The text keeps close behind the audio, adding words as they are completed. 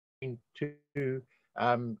to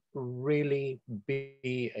really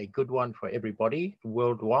be a good one for everybody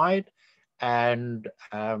worldwide, and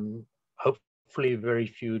hopefully very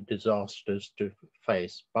few disasters to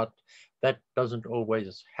face. But that doesn't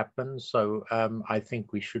always happen, so I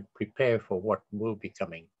think we should prepare for what will be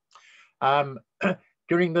coming.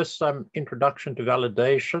 During this introduction to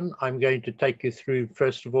validation, I'm going to take you through,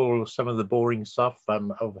 first of all, some of the boring stuff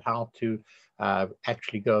of how to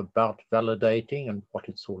actually go about validating and what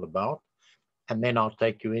it's all about. And then I'll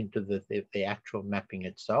take you into the actual mapping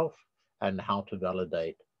itself and how to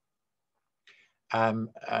validate.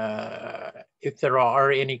 If there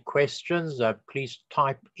are any questions, please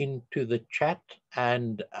type into the chat,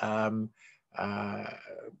 and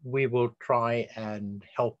we will try and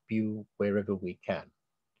help you wherever we can.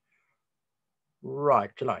 Right,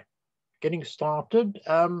 getting started.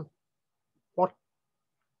 What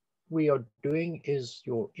we are doing is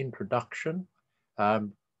your introduction. The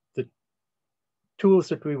tools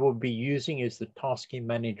that we will be using is the Tasking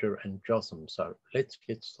Manager and JOSM. So let's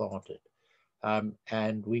get started.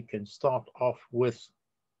 And we can start off with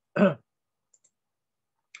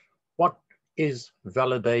what is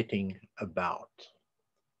validating about?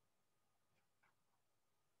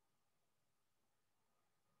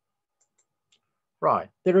 Right,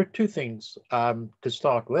 there are two things to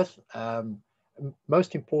start with.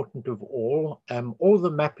 Most important of all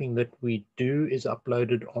the mapping that we do is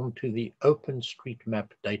uploaded onto the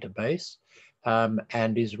OpenStreetMap database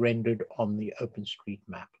and is rendered on the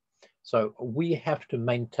OpenStreetMap. So we have to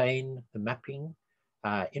maintain the mapping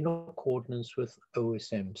in accordance with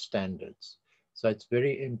OSM standards. So it's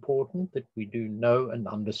very important that we do know and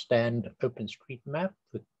understand OpenStreetMap,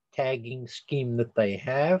 the tagging scheme that they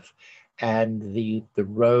have, and the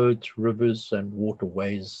roads, rivers, and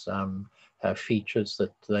waterways features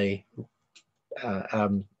that they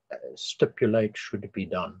stipulate should be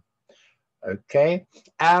done. Okay,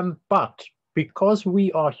 but because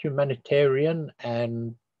we are humanitarian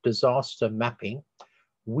and disaster mapping,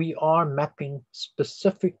 we are mapping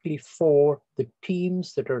specifically for the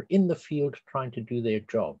teams that are in the field trying to do their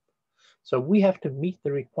job. So we have to meet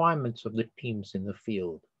the requirements of the teams in the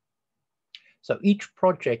field. So each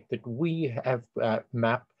project that we have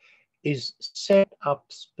mapped is set up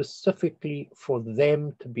specifically for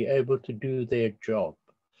them to be able to do their job.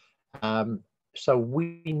 So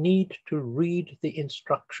we need to read the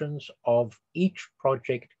instructions of each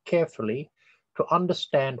project carefully to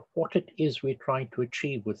understand what it is we're trying to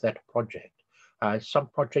achieve with that project. Some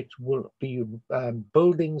projects will be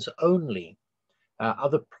buildings only.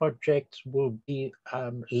 Other projects will be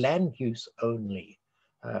land use only.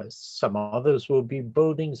 Some others will be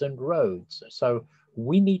buildings and roads. So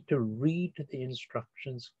we need to read the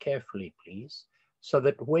instructions carefully, please, so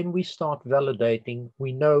that when we start validating,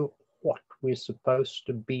 we know what we're supposed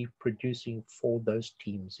to be producing for those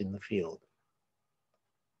teams in the field.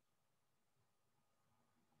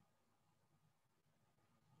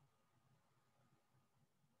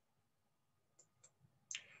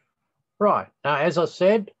 Right, now, as I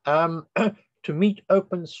said, to meet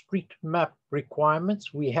OpenStreetMap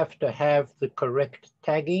requirements, we have to have the correct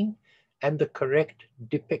tagging and the correct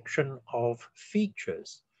depiction of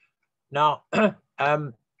features. Now,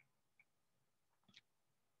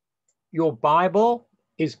 your Bible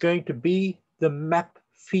is going to be the map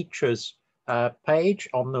features page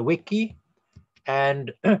on the wiki,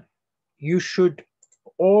 and you should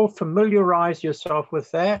all familiarize yourself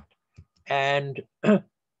with that. And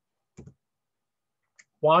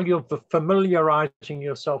while you're familiarizing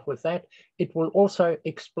yourself with that, it will also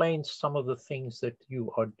explain some of the things that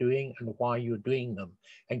you are doing and why you're doing them,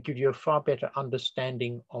 and give you a far better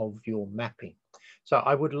understanding of your mapping. So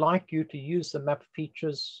I would like you to use the map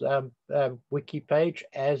features wiki page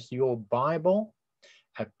as your Bible.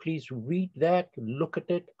 Please read that, look at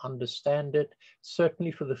it, understand it,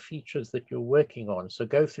 certainly for the features that you're working on. So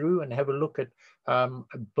go through and have a look at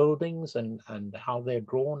buildings and how they're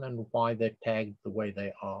drawn and why they're tagged the way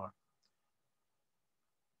they are.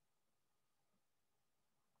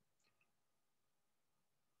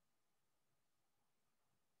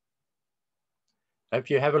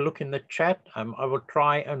 If you have a look in the chat, I will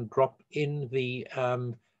try and drop in the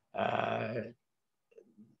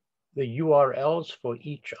URLs for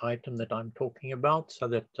each item that I'm talking about, so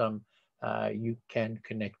that you can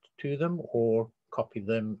connect to them or copy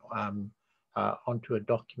them onto a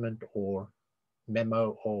document or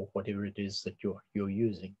memo or whatever it is that you're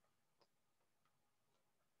using.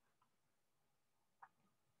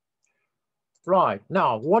 Right,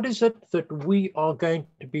 now, what is it that we are going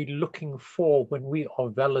to be looking for when we are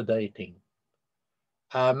validating?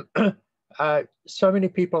 So many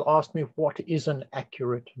people ask me, what is an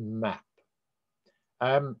accurate map?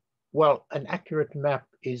 Well, an accurate map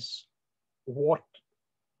is what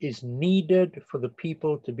is needed for the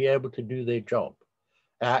people to be able to do their job.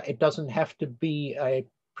 It doesn't have to be a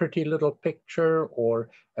pretty little picture or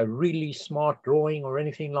a really smart drawing or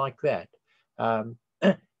anything like that.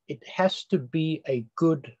 It has to be a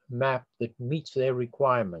good map that meets their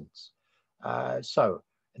requirements. So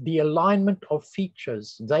the alignment of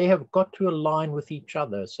features, they have got to align with each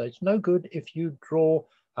other. So it's no good if you draw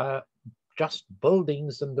just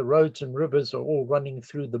buildings and the roads and rivers are all running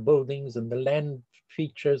through the buildings and the land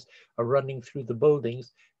features are running through the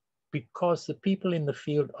buildings, because the people in the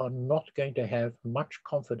field are not going to have much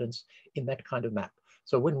confidence in that kind of map.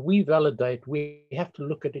 So when we validate, we have to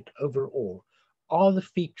look at it overall. Are the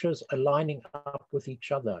features aligning up with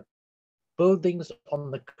each other? Buildings on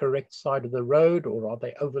the correct side of the road, or are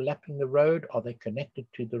they overlapping the road? Are they connected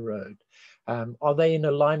to the road? Are they in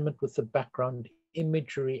alignment with the background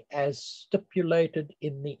imagery as stipulated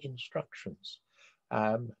in the instructions?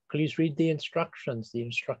 Please read the instructions. The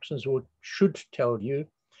instructions should tell you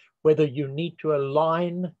whether you need to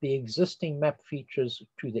align the existing map features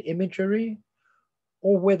to the imagery,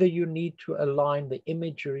 or whether you need to align the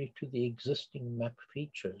imagery to the existing map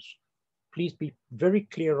features. Please be very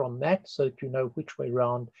clear on that so that you know which way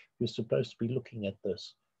around you're supposed to be looking at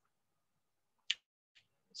this.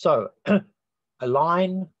 So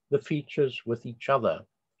align the features with each other.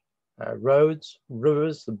 Roads,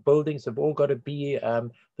 rivers, the buildings have all got to be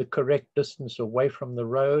the correct distance away from the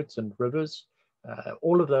roads and rivers.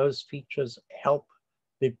 All of those features help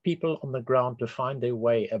the people on the ground to find their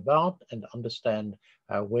way about and understand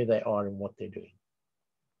where they are and what they're doing.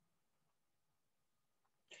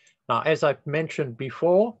 Now, as I've mentioned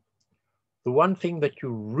before, the one thing that you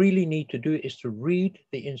really need to do is to read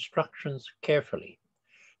the instructions carefully,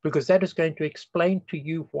 because that is going to explain to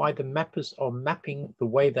you why the mappers are mapping the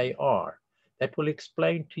way they are. That will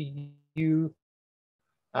explain to you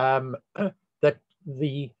that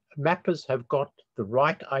the mappers have got the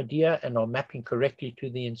right idea and are mapping correctly to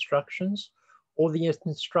the instructions, or the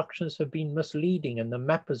instructions have been misleading and the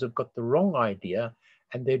mappers have got the wrong idea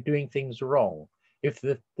and they're doing things wrong. If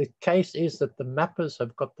the case is that the mappers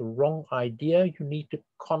have got the wrong idea, you need to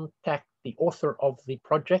contact the author of the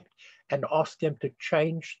project and ask them to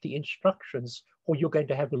change the instructions, or you're going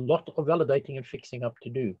to have a lot of validating and fixing up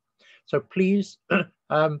to do. So please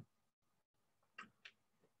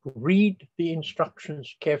read the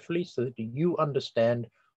instructions carefully so that you understand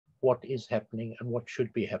what is happening and what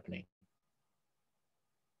should be happening.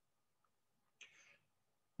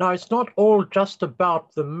 Now, it's not all just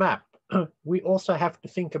about the map. We also have to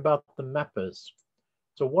think about the mappers.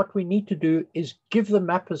 So what we need to do is give the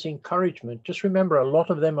mappers encouragement. Just remember, a lot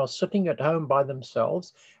of them are sitting at home by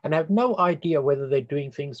themselves and have no idea whether they're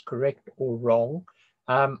doing things correct or wrong.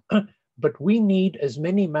 But we need as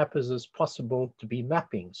many mappers as possible to be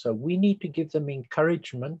mapping. So we need to give them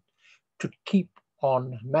encouragement to keep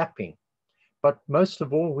on mapping. But most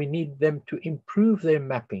of all, we need them to improve their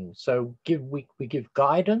mapping. So we give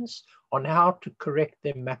guidance on how to correct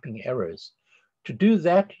their mapping errors. To do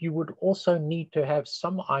that, you would also need to have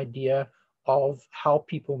some idea of how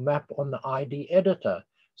people map on the ID editor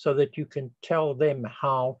so that you can tell them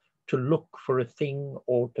how to look for a thing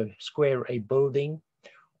or to square a building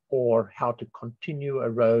or how to continue a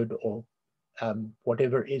road or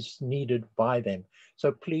whatever is needed by them.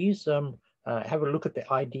 So please have a look at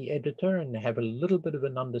the ID editor and have a little bit of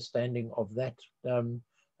an understanding of that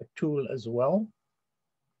tool as well.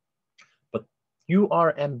 But you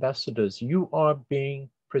are ambassadors. You are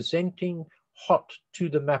presenting hot to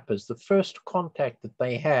the mappers. The first contact that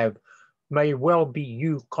they have may well be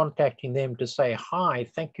you contacting them to say, hi,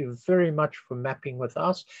 thank you very much for mapping with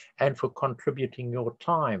us and for contributing your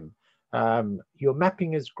time. Your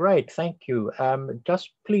mapping is great, thank you.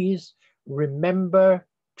 Just please remember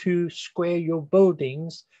to square your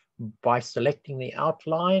buildings by selecting the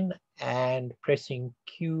outline and pressing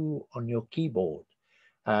Q on your keyboard.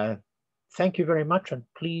 Thank you very much, and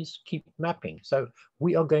please keep mapping. So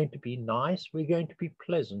we are going to be nice, we're going to be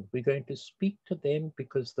pleasant, we're going to speak to them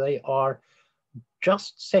because they are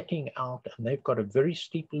just setting out and they've got a very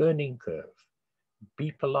steep learning curve.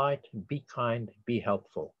 Be polite, be kind, be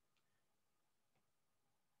helpful.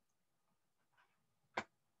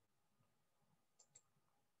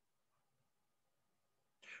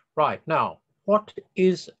 Right, now, what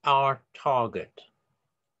is our target?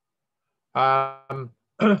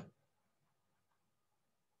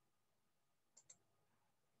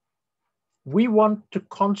 We want to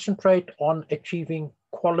concentrate on achieving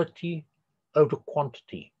quality over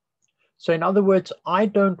quantity. So in other words, I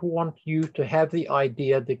don't want you to have the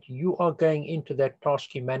idea that you are going into that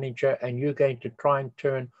task manager and you're going to try and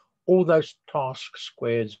turn all those task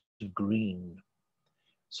squares green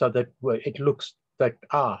so that it looks that,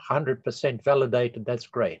 100% validated, that's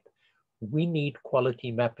great. We need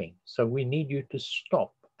quality mapping. So we need you to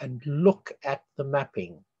stop and look at the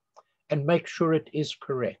mapping and make sure it is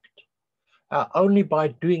correct. Only by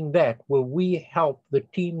doing that will we help the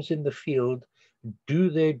teams in the field do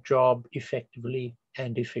their job effectively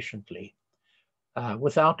and efficiently.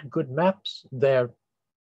 Without good maps, they're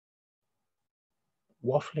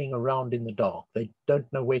waffling around in the dark. They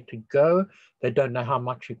don't know where to go. They don't know how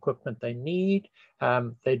much equipment they need.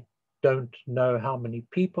 They don't know how many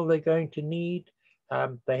people they're going to need.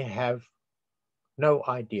 They have no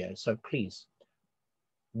idea. So please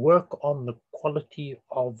work on the quality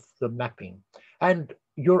of the mapping and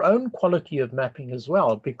your own quality of mapping as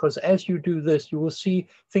well, because as you do this, you will see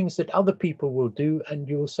things that other people will do and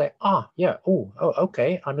you will say, yeah, oh,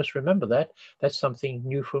 okay, I must remember that. That's something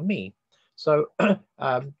new for me. So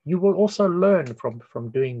you will also learn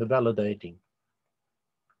from doing the validating.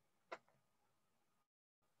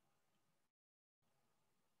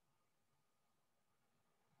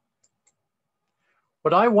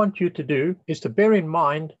 What I want you to do is to bear in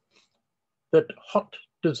mind that hot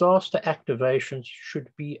disaster activations should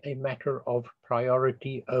be a matter of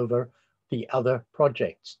priority over the other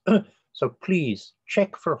projects. So please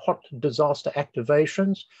check for hot disaster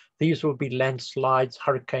activations. These will be landslides,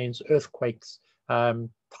 hurricanes, earthquakes,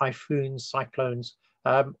 typhoons, cyclones.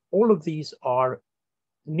 All of these are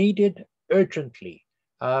needed urgently.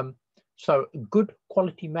 So good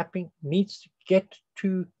quality mapping needs to get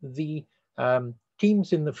to the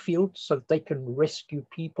teams in the field so that they can rescue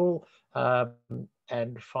people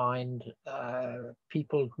and find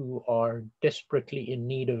people who are desperately in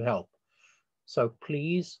need of help. So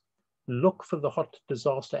please look for the hot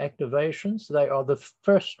disaster activations. They are the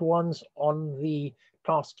first ones on the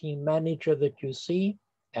task team manager that you see,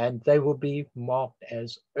 and they will be marked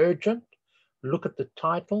as urgent. Look at the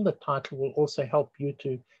title. The title will also help you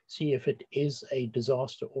to see if it is a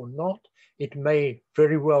disaster or not. It may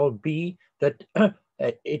very well be that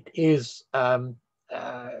it is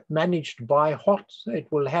managed by HOT. It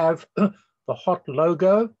will have the HOT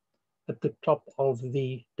logo at the top of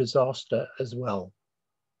the disaster as well.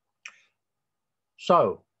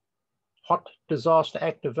 So, hot disaster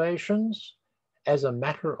activations as a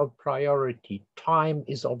matter of priority. Time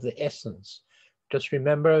is of the essence. Just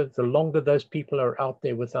remember, the longer those people are out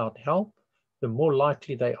there without help, the more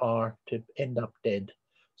likely they are to end up dead.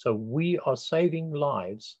 So we are saving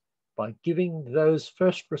lives by giving those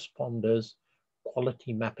first responders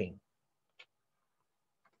quality mapping.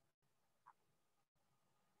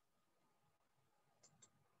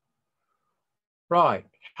 Right,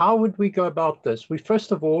 how would we go about this?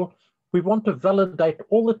 First of all, we want to validate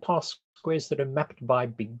all the task squares that are mapped by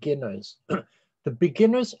beginners. The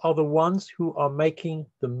beginners are the ones who are making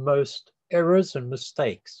the most errors and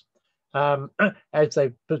mistakes as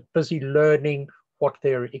they're busy learning what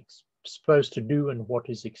they're supposed to do and what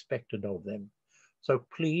is expected of them. So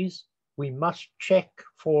please, we must check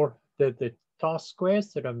for the task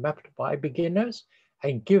squares that are mapped by beginners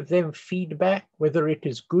and give them feedback, whether it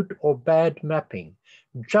is good or bad mapping.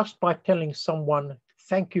 Just by telling someone,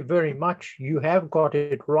 thank you very much, you have got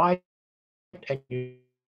it right, and you're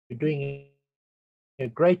doing a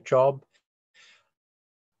great job,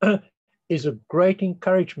 is a great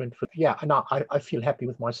encouragement for, yeah, and I feel happy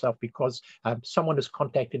with myself because someone has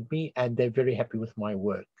contacted me and they're very happy with my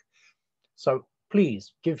work. So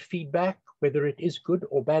please give feedback, whether it is good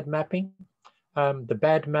or bad mapping. The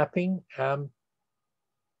bad mapping,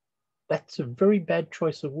 that's a very bad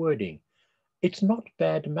choice of wording. It's not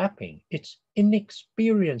bad mapping, it's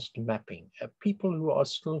inexperienced mapping, people who are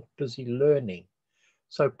still busy learning.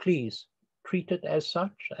 So please treat it as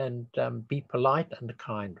such and be polite and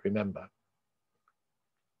kind, remember.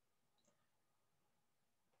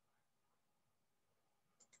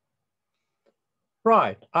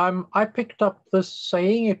 Right, I picked up this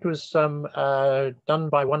saying. It was done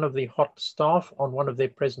by one of the HOT staff on one of their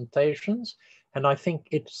presentations, and I think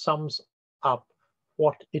it sums up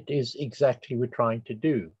what it is exactly we're trying to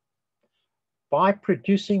do. By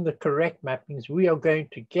producing the correct mappings, we are going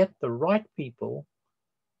to get the right people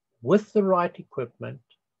with the right equipment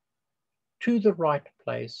to the right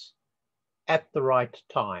place at the right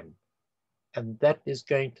time, and that is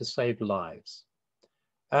going to save lives.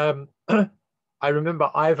 I remember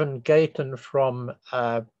Ivan Gayton from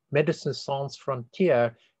Medicine Sans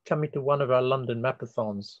Frontier coming to one of our London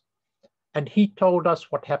mapathons, and he told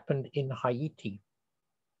us what happened in Haiti.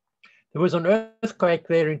 There was an earthquake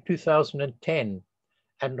there in 2010,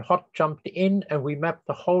 and HOT jumped in, and we mapped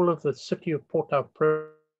the whole of the city of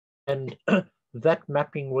Port-au-Prince, and that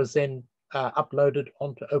mapping was then uploaded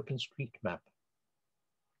onto OpenStreetMap.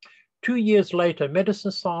 2 years later,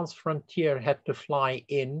 Médecins Sans Frontières had to fly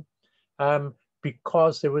in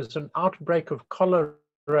because there was an outbreak of cholera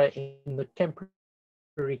in the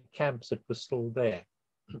temporary camps that were still there.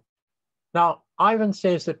 Now, Ivan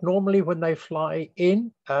says that normally when they fly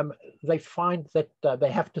in, they find that they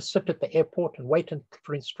have to sit at the airport and wait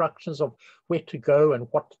for instructions of where to go and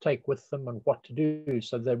what to take with them and what to do.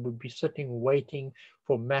 So they would be sitting waiting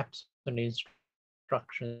for maps and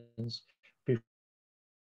instructions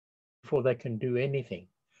before they can do anything.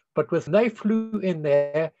 But when they flew in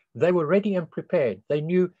there, they were ready and prepared. They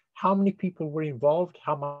knew how many people were involved,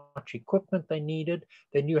 how much equipment they needed.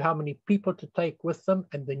 They knew how many people to take with them,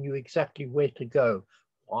 and they knew exactly where to go.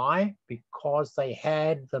 Why? Because they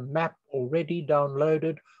had the map already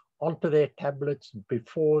downloaded onto their tablets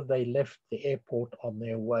before they left the airport on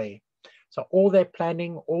their way. So all their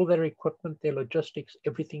planning, all their equipment, their logistics,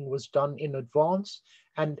 everything was done in advance.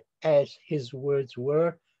 And as his words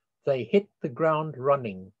were, they hit the ground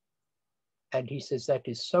running. And he says that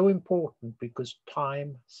is so important because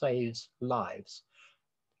time saves lives.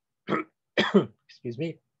 Excuse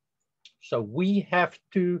me. So we have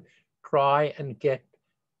to try and get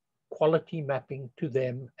quality mapping to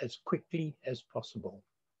them as quickly as possible.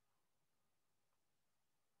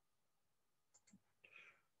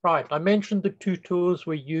 Right, I mentioned the two tools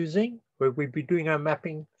we're using, where we'll be doing our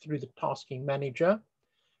mapping through the tasking manager.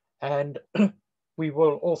 And we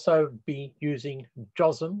will also be using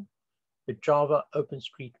JOSM, the Java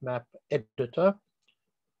OpenStreetMap editor,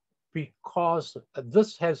 because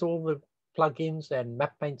this has all the plugins and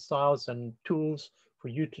map paint styles and tools for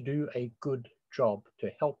you to do a good job,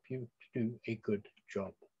 to help you to do a good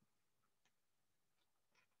job.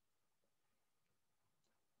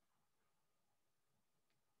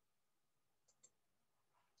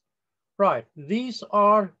 Right, these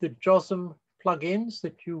are the JOSM plugins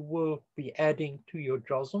that you will be adding to your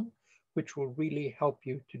JOSM, which will really help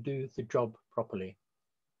you to do the job properly.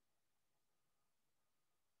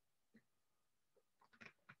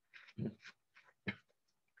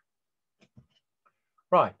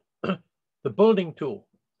 Right, the building tool.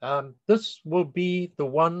 This will be the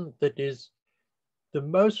one that is the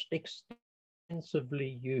most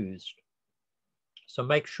extensively used. So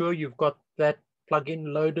make sure you've got that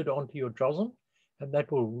plugin loaded onto your JOSM, and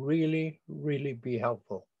that will really, really be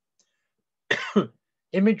helpful.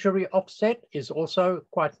 Imagery offset is also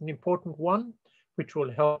quite an important one, which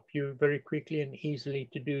will help you very quickly and easily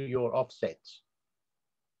to do your offsets.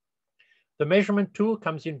 The measurement tool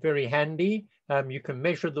comes in very handy. You can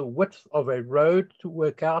measure the width of a road to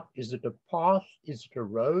work out, is it a path, is it a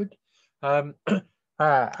road?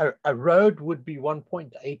 A road would be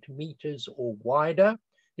 1.8 meters or wider.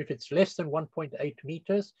 If it's less than 1.8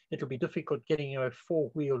 meters, it'll be difficult getting a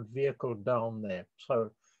four-wheeled vehicle down there.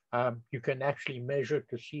 So you can actually measure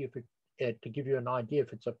to see if it, to give you an idea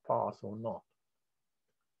if it's a path or not.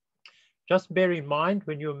 Just bear in mind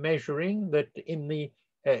when you're measuring that in the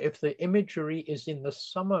if the imagery is in the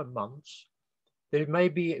summer months, there may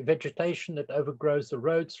be vegetation that overgrows the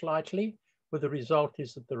road slightly, where the result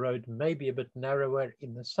is that the road may be a bit narrower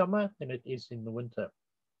in the summer than it is in the winter,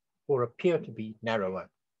 or appear to be narrower.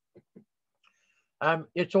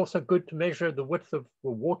 It's also good to measure the width of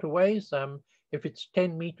the waterways. If it's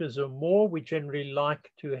 10 meters or more, we generally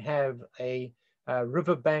like to have a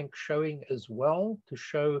riverbank showing as well, to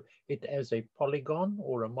show it as a polygon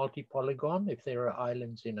or a multi-polygon if there are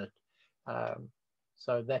islands in it.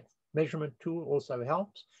 So that measurement tool also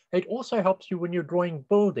helps. It also helps you when you're drawing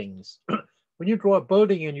buildings. When you draw a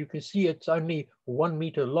building and you can see it's only 1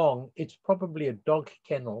 meter long, it's probably a dog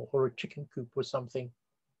kennel or a chicken coop or something.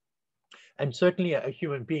 And certainly a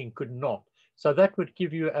human being could not. So that would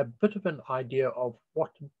give you a bit of an idea of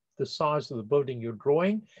what the size of the building you're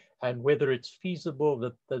drawing and whether it's feasible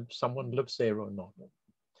that someone lives there or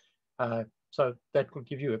not. So that will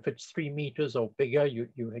give you, if it's 3 meters or bigger, you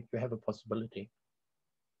have a possibility.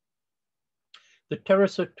 The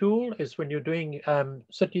terracer tool is when you're doing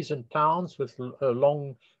cities and towns with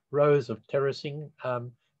long rows of terracing,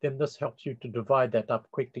 then this helps you to divide that up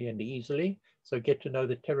quickly and easily. So get to know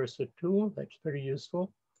the terracer tool, that's very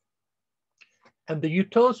useful. And the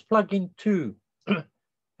utils plugin too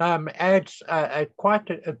adds quite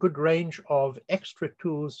a good range of extra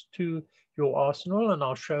tools to your arsenal, and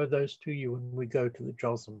I'll show those to you when we go to the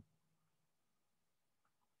JOSM.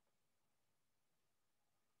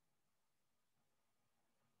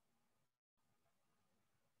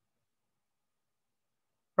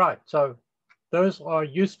 Right, so those are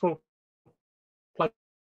useful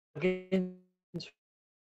plugins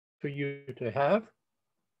for you to have.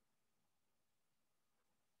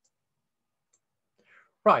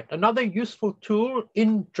 Right, another useful tool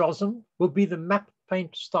in JOSM will be the map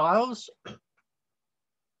paint styles.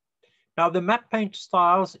 Now, the map paint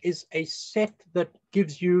styles is a set that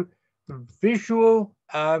gives you visual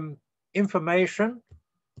information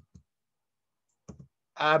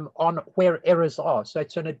on where errors are. So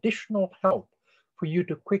it's an additional help for you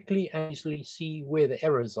to quickly and easily see where the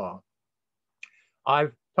errors are.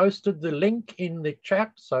 I've posted the link in the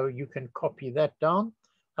chat, so you can copy that down.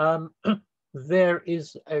 There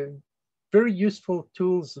is a very useful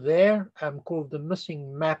tools there called the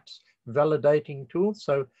Missing Maps Validating Tool.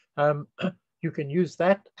 So you can use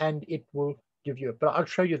that and it will give you, but I'll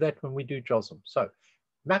show you that when we do JOSM. So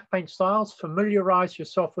map paint styles, familiarize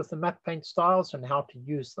yourself with the map paint styles and how to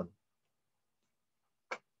use them.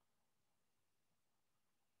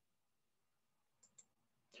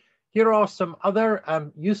 Here are some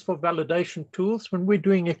other useful validation tools. When we're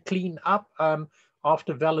doing a clean up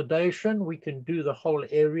after validation, we can do the whole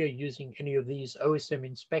area using any of these: OSM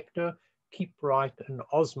Inspector, KeepRight, and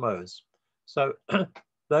Osmos. So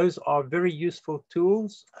those are very useful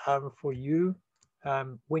tools for you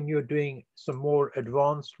when you're doing some more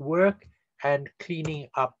advanced work and cleaning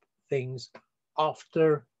up things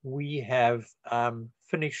after we have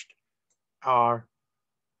finished our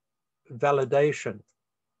validation.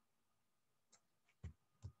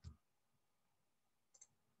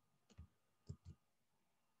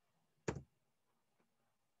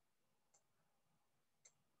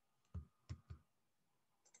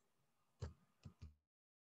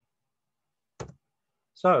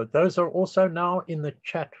 So those are also now in the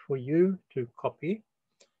chat for you to copy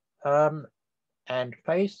and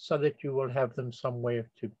paste so that you will have them somewhere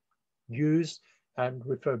to use and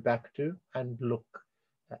refer back to and look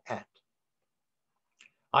at.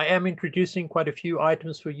 I am introducing quite a few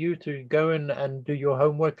items for you to go in and do your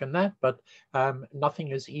homework and that, but nothing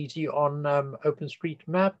is easy on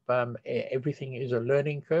OpenStreetMap. Everything is a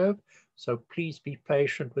learning curve. So please be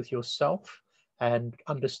patient with yourself and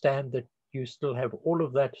understand that you still have all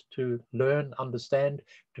of that to learn, understand,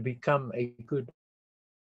 to become a good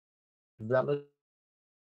validator.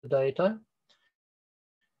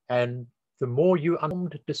 And the more you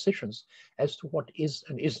informed decisions as to what is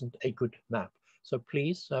and isn't a good map. So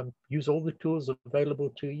please use all the tools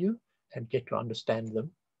available to you and get to understand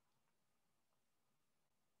them.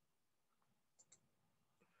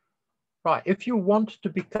 Right, if you want to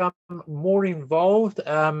become more involved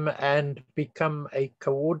and become a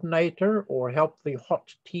coordinator or help the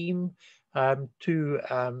HOT team to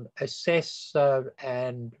assess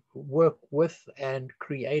and work with and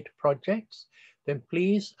create projects, then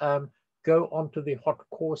please go onto the HOT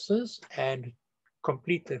courses and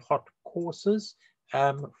complete the HOT courses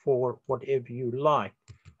for whatever you like.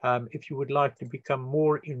 If you would like to become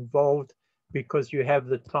more involved because you have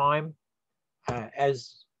the time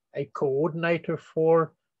as a coordinator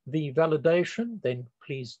for the validation, then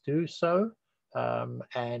please do so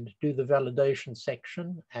and do the validation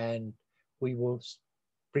section, and we will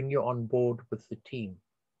bring you on board with the team.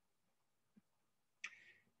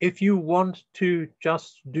 If you want to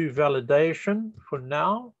just do validation for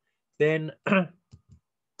now, then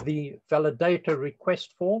the validator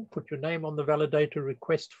request form, put your name on the validator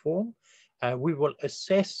request form. We will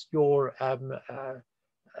assess your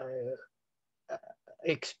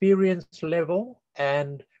experience level,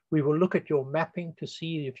 and we will look at your mapping to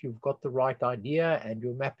see if you've got the right idea and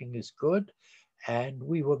your mapping is good. And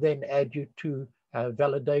we will then add you to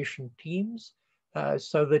validation teams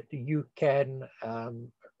so that you can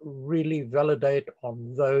really validate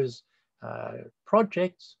on those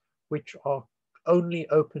projects which are only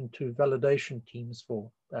open to validation teams for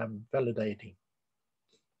validating.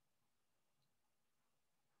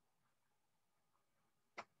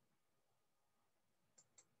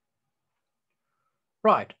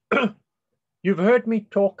 Right, you've heard me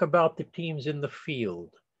talk about the teams in the field,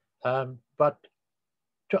 but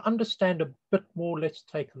to understand a bit more, let's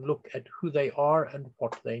take a look at who they are and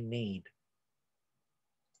what they need.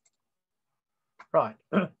 Right,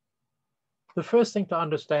 the first thing to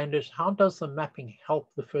understand is, how does the mapping help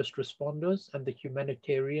the first responders and the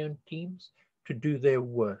humanitarian teams to do their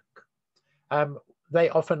work? They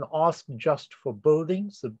often ask just for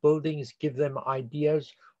buildings. The buildings give them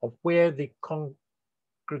ideas of where the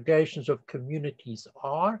congregations of communities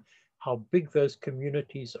are, how big those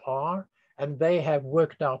communities are, and they have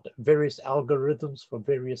worked out various algorithms for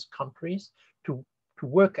various countries to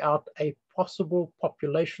work out a possible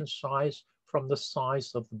population size from the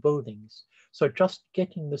size of the buildings. So just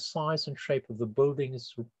getting the size and shape of the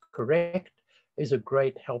buildings correct is a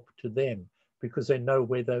great help to them because they know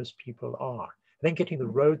where those people are. Then getting the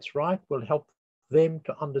roads right will help them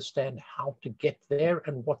to understand how to get there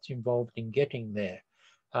and what's involved in getting there.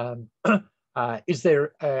 Is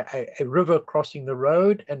there a river crossing the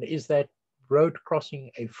road, and is that road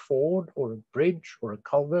crossing a ford or a bridge or a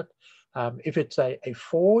culvert? If it's a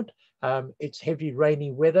ford, it's heavy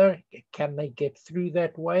rainy weather. Can they get through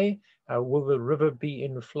that way? Will the river be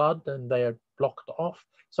in flood and they are blocked off?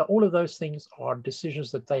 So all of those things are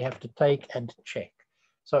decisions that they have to take and check.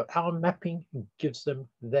 So our mapping gives them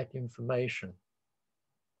that information.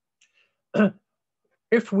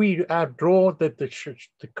 If we draw the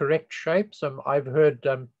correct shapes, I've heard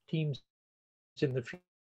teams in the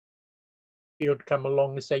field come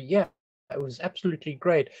along and say, yeah, it was absolutely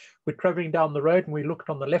great. We're traveling down the road and we looked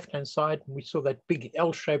on the left-hand side and we saw that big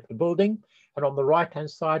L-shaped building. And on the right-hand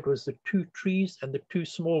side was the 2 trees and the 2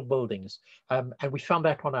 small buildings. And we found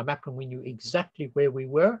that on our map and we knew exactly where we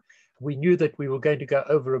were. We knew that we were going to go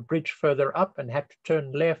over a bridge further up and had to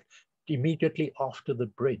turn left immediately after the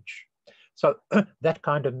bridge. So that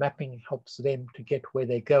kind of mapping helps them to get where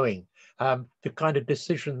they're going. The kind of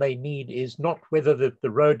decision they need is not whether the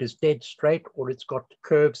road is dead straight or it's got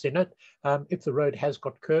curves in it. If the road has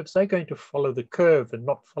got curves, they're going to follow the curve and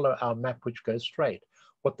not follow our map, which goes straight.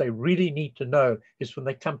 What they really need to know is when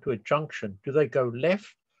they come to a junction, do they go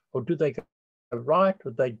left or do they go right,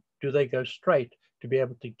 or do they go straight to be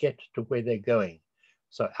able to get to where they're going?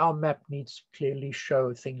 So our map needs to clearly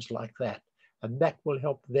show things like that, and that will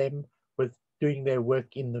help them with doing their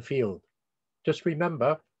work in the field. Just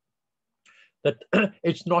remember that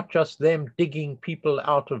it's not just them digging people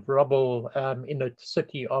out of rubble in a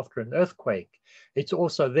city after an earthquake. It's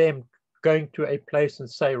also them going to a place and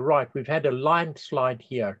say, right, we've had a landslide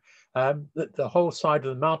here. The whole side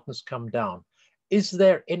of the mountains come down. Is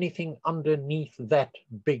there anything underneath that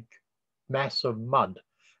big mass of mud?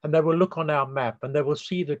 And they will look on our map and they will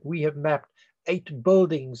see that we have mapped 8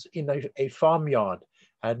 buildings in a farmyard,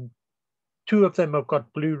 and 2 of them have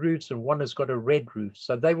got blue roofs and 1 has got a red roof.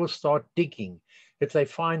 So they will start digging. If they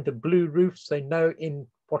find the blue roofs, they know in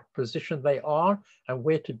what position they are and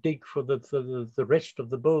where to dig for the rest of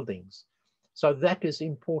the buildings. So that is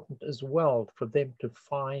important as well for them to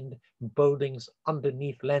find buildings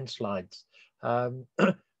underneath landslides,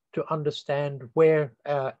 to understand where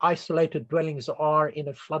isolated dwellings are in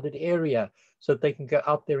a flooded area, so that they can go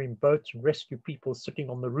out there in boats and rescue people sitting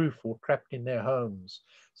on the roof or trapped in their homes.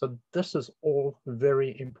 So this is all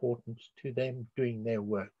very important to them doing their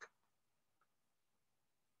work.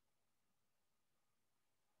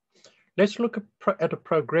 Let's look at a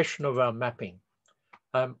progression of our mapping.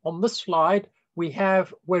 On this slide, we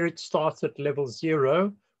have where it starts at level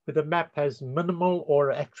 0, where the map has minimal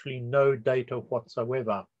or actually no data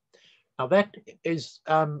whatsoever. Now that is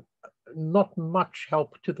not much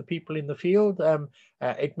help to the people in the field.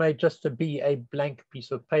 It may just be a blank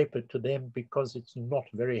piece of paper to them because it's not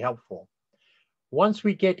very helpful. Once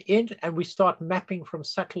we get in and we start mapping from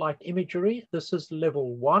satellite imagery, this is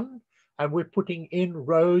level 1, and we're putting in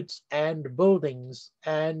roads and buildings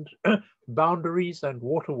and boundaries and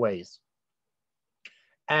waterways.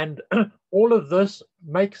 And all of this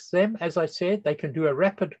makes them, as I said, they can do a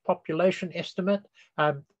rapid population estimate.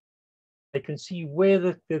 They can see where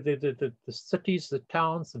the cities, the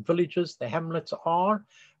towns, the villages, the hamlets are,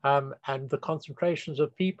 and the concentrations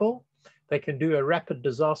of people. They can do a rapid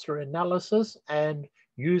disaster analysis and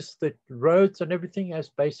use the roads and everything as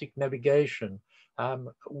basic navigation.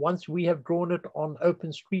 Once we have drawn it on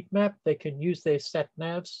OpenStreetMap, they can use their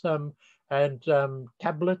sat-navs and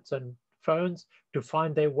tablets and phones to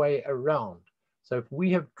find their way around. So if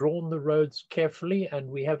we have drawn the roads carefully and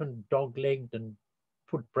we haven't dog-legged and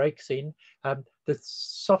put brakes in, the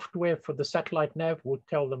software for the satellite nav will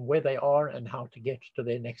tell them where they are and how to get to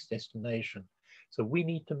their next destination. So we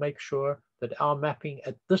need to make sure that our mapping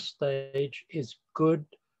at this stage is good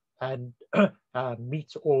and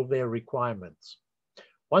meets all their requirements.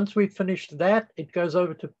 Once we've finished that, it goes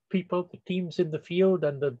over to people, the teams in the field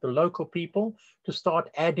and the local people to start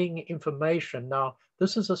adding information. Now,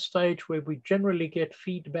 this is a stage where we generally get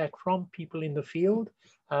feedback from people in the field,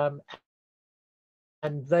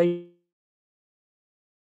 and they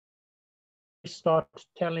start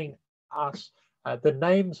telling us the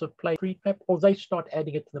names of places on OpenStreetMap, or they start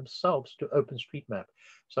adding it themselves to OpenStreetMap.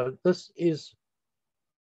 So this is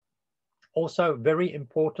also a very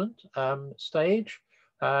important stage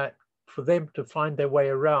for them to find their way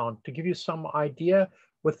around. To give you some idea,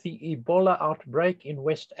 with the Ebola outbreak in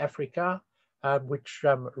West Africa, which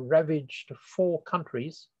ravaged 4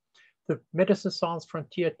 countries, the Medicine Sans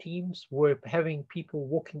Frontier teams were having people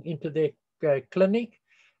walking into their clinic,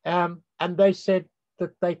 and they said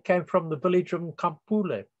that they came from the village of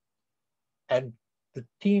Nkampule. And the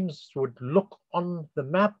teams would look on the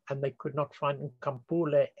map and they could not find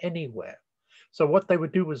Nkampule anywhere. So what they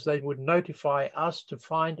would do was they would notify us to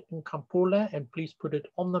find Nkampule and please put it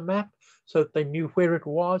on the map so that they knew where it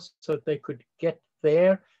was, so that they could get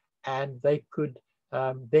there and they could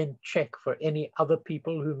then check for any other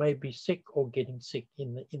people who may be sick or getting sick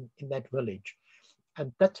in that village.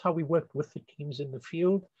 And that's how we worked with the teams in the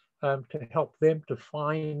field to help them to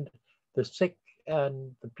find the sick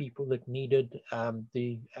and the people that needed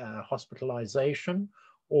the hospitalization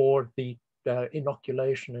or the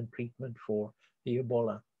inoculation and treatment for the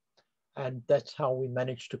Ebola. And that's how we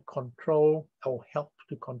managed to control or help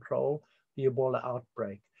to control the Ebola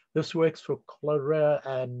outbreak. This works for cholera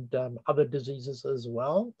and other diseases as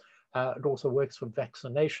well. It also works for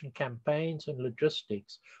vaccination campaigns and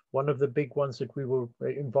logistics. One of the big ones that we were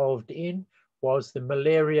involved in was the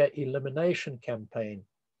malaria elimination campaign.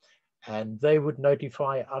 And they would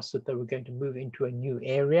notify us that they were going to move into a new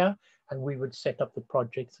area, and we would set up the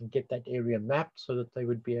projects and get that area mapped so that they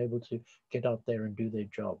would be able to get out there and do their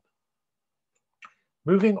job.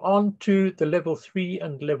 Moving on to the level 3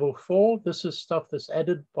 and level 4, this is stuff that's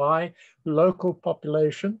added by local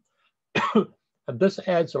population. And this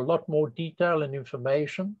adds a lot more detail and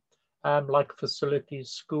information, like facilities,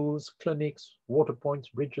 schools, clinics, water points,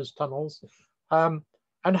 bridges, tunnels.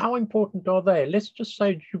 And how important are they? Let's just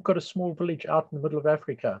say you've got a small village out in the middle of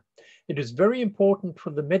Africa. It is very important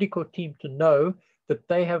for the medical team to know that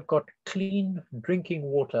they have got clean drinking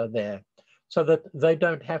water there, so that they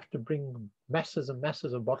don't have to bring masses and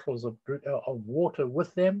masses of bottles of water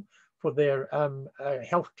with them for their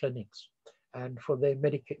health clinics and for their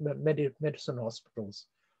medicine hospitals,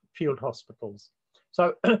 field hospitals.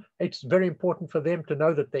 So it's very important for them to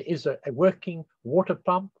know that there is a working water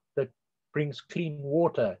pump that brings clean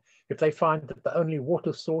water. If they find that the only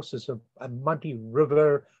water source is a muddy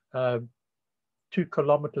river 2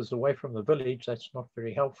 kilometers away from the village, that's not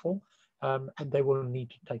very helpful. And they will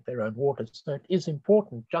need to take their own water. So it is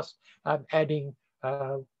important just adding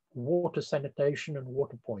water sanitation and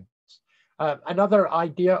water points. Another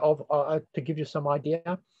idea of, to give you some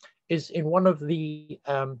idea, is in one of the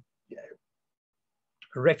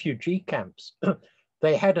refugee camps,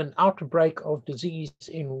 they had an outbreak of disease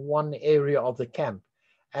in one area of the camp.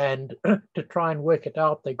 And to try and work it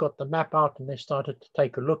out, they got the map out and they started to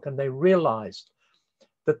take a look, and they realized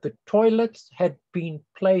that the toilets had been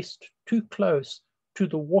placed too close to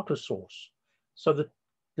the water source. So that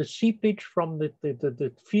the seepage from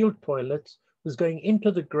the field toilets was going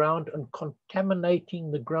into the ground and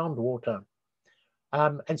contaminating the groundwater.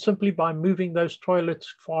 And simply by moving those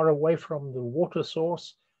toilets far away from the water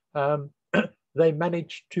source, they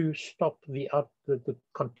managed to stop the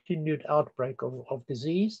continued outbreak of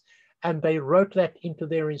disease. And they wrote that into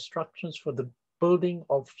their instructions for the building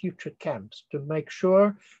of future camps to make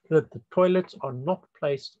sure that the toilets are not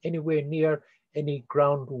placed anywhere near any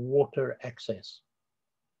groundwater access.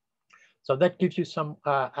 So that gives you some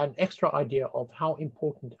an extra idea of how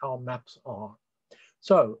important our maps are.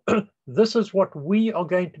 So this is what we are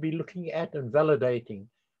going to be looking at and validating.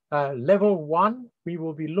 Level 1, we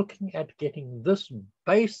will be looking at getting this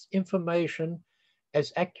base information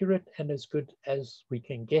as accurate and as good as we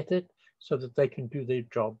can get it so that they can do their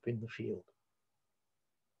job in the field.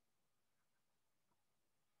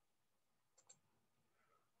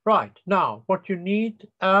 Right, now what you need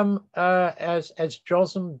as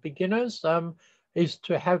JOSM beginners is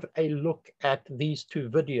to have a look at these 2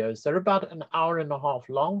 videos. They're about an hour and a half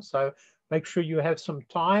long, so make sure you have some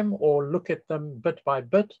time or look at them bit by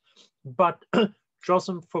bit. But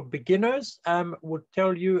JOSM for beginners would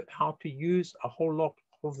tell you how to use a whole lot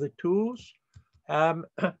of the tools,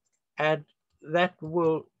 and that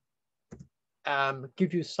will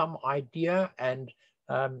give you some idea and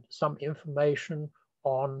some information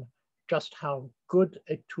on just how good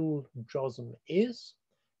a tool JOSM is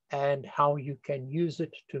and how you can use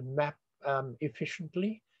it to map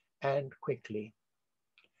efficiently and quickly.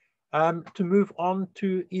 To move on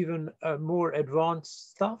to even more advanced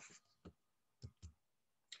stuff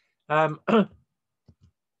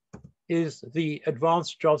is the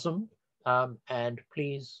advanced JOSM, and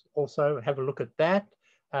please also have a look at that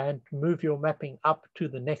and move your mapping up to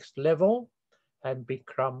the next level and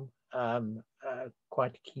become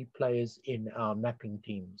quite key players in our mapping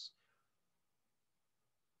teams.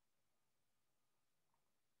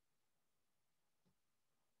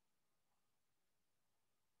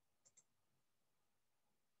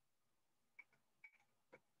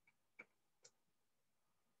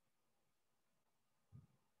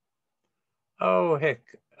 Oh, heck.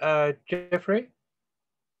 Jeffrey?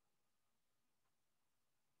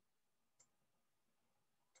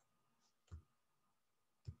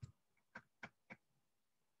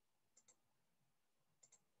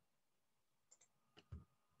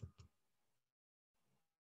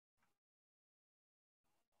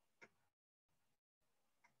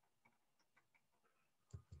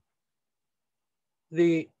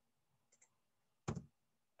 The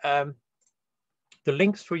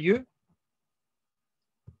links for you.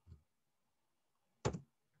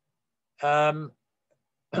 So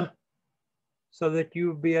that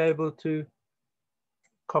you'll be able to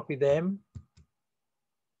copy them.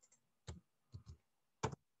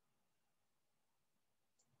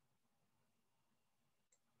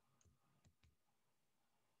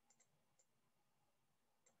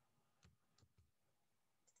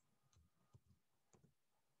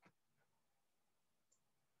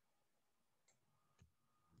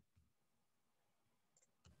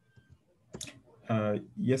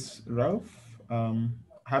 Yes, Ralph.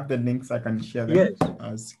 Have the links. I can share them Yes.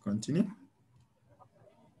 as continue.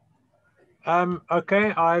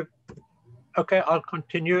 Okay, I'll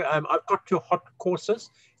continue. I've got 2 hot courses,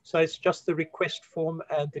 so it's just the request form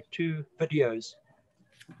and the 2 videos.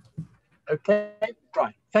 Okay,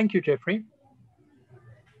 right. Thank you, Jeffrey.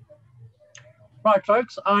 Right,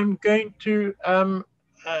 folks, I'm going to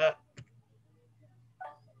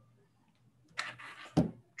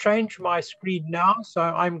change my screen now. So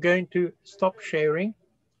I'm going to stop sharing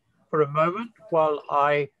for a moment while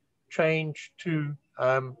I change to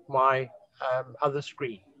my other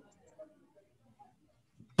screen.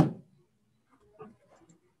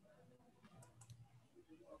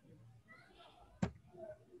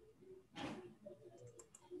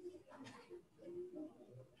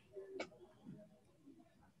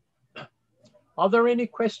 Are there any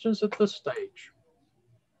questions at this stage?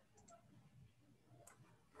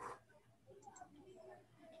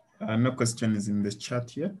 No questions in the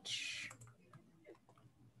chat yet.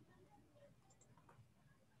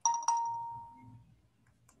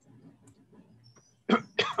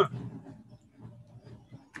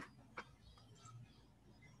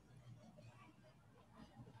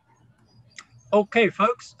 Okay,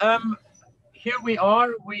 folks. Here we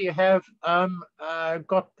are. We have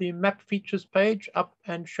got the map features page up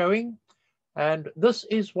and showing. And this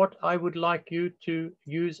is what I would like you to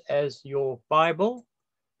use as your Bible.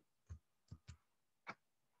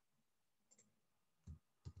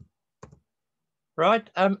 Right.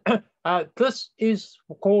 This is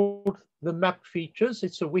called the map features.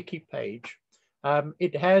 It's a wiki page.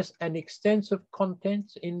 It has an extensive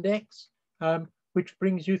contents index, which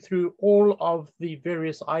brings you through all of the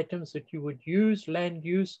various items that you would use, land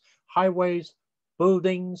use, highways,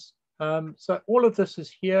 buildings. So all of this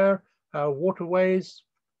is here, waterways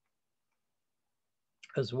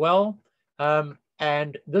as well.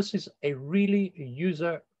 And this is a really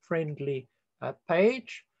user-friendly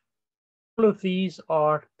page. All of these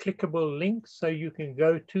are clickable links, so you can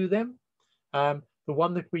go to them. The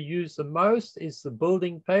one that we use the most is the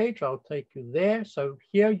building page. I'll take you there. So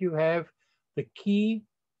here you have the key,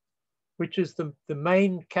 which is the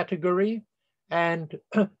main category, and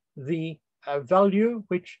the value,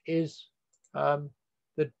 which is what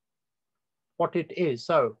it is.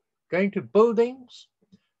 So going to buildings,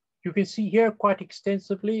 you can see here quite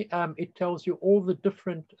extensively, it tells you all the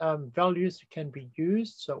different values that can be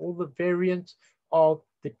used. So all the variants of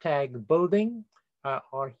the tag building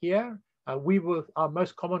are here. Our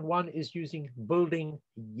most common one is using building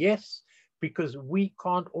yes, because we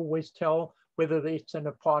can't always tell whether it's an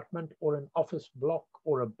apartment or an office block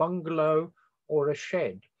or a bungalow or a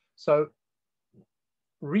shed. So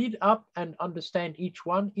read up and understand each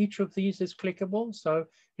one. Each of these is clickable. So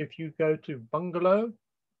if you go to bungalow,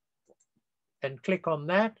 and click on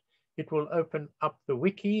that, it will open up the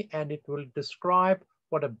wiki and it will describe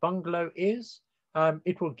what a bungalow is.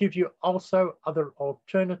 It will give you also other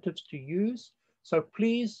alternatives to use. So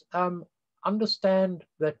please understand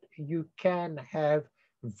that you can have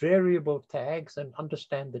variable tags and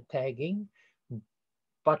understand the tagging,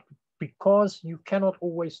 but because you cannot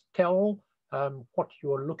always tell what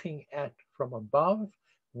you're looking at from above,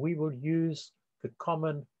 we will use the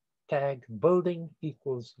common tag building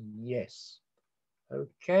equals yes.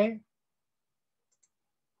 Okay.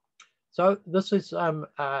 So this is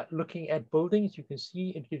looking at buildings. You can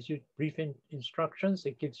see it gives you brief instructions.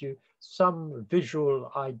 It gives you some visual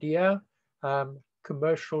idea,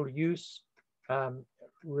 commercial use,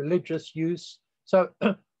 religious use. So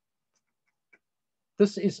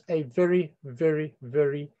this is a very, very,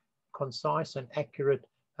 very concise and accurate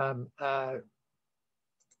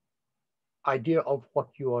idea of what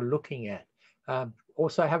you are looking at.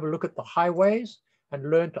 Also have a look at the highways and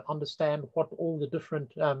learn to understand what all the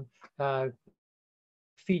different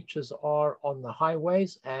features are on the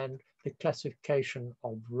highways and the classification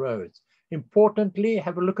of roads. Importantly,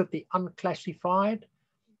 have a look at the unclassified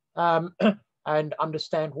and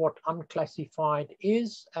understand what unclassified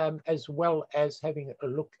is, as well as having a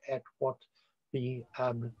look at what the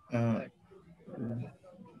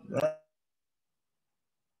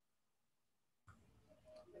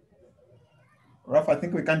Ralph, I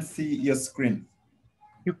think we can't see your screen.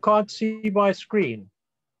 You can't see my screen.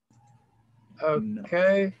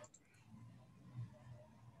 Okay. No.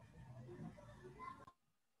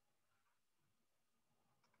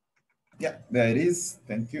 Yeah, there it is.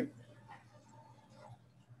 Thank you.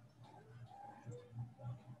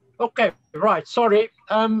 Okay, right. Sorry.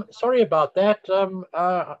 Sorry about that. Don't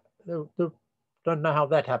know how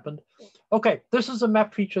that happened. Okay, this is a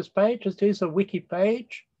map features page. It is a wiki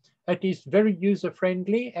page. It is very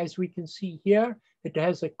user-friendly. As we can see here, it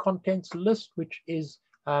has a contents list, which is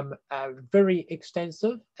very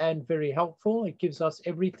extensive and very helpful. It gives us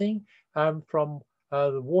everything from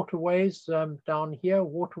the waterways down here,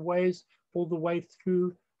 waterways, all the way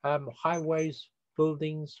through highways,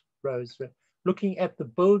 buildings, roads. Looking at the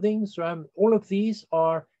buildings, all of these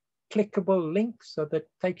are clickable links, so that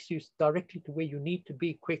takes you directly to where you need to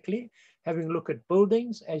be quickly. Having a look at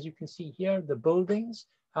buildings, as you can see here, the buildings,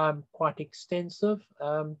 quite extensive,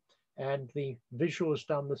 and the visuals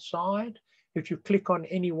down the side. If you click on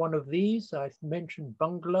any one of these, I mentioned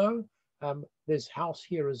bungalow, there's house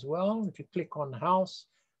here as well. If you click on house,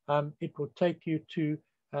 it will take you to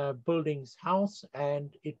buildings house,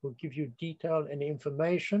 and it will give you detail and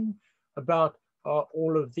information about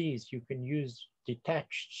all of these. You can use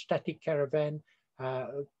detached, static caravan.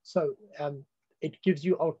 So it gives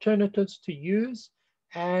you alternatives to use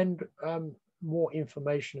and more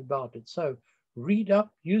information about it. So read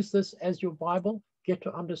up, use this as your Bible, get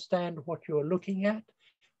to understand what you're looking at.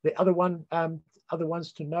 The other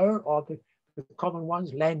ones to know are the common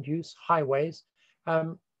ones: land use, highways.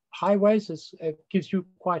 Highways gives you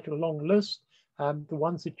quite a long list. The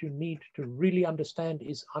ones that you need to really understand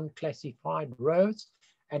is unclassified roads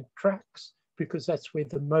and tracks, because that's where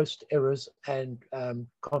the most errors and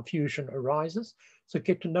confusion arises. So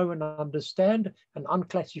get to know and understand an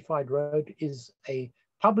unclassified road is a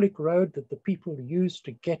public road that the people use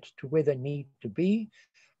to get to where they need to be.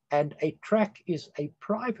 And a track is a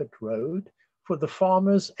private road for the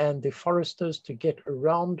farmers and the foresters to get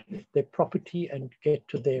around their property and get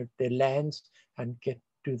to their lands and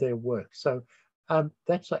do their work. So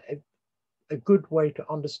that's a good way to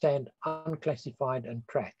understand unclassified and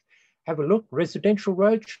track. Have a look. Residential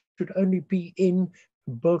roads should only be in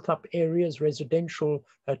built up areas, residential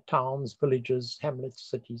towns, villages, hamlets,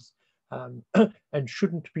 cities, and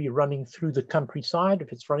shouldn't be running through the countryside.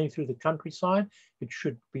 If it's running through the countryside, it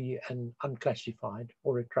should be an unclassified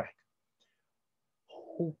or a track.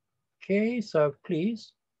 Okay, so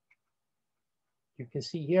please, you can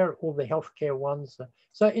see here all the healthcare ones.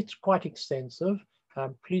 So it's quite extensive.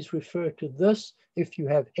 Please refer to this if you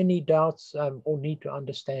have any doubts or need to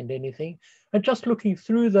understand anything. And just looking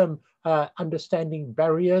through them, understanding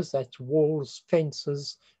barriers, that's walls,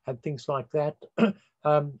 fences, and things like that.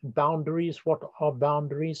 Boundaries, what are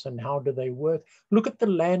boundaries and how do they work? Look at the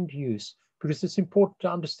land use, because it's important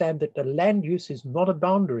to understand that the land use is not a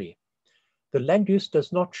boundary. The land use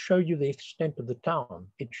does not show you the extent of the town.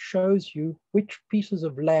 It shows you which pieces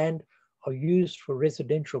of land are used for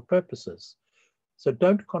residential purposes. So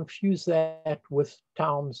don't confuse that with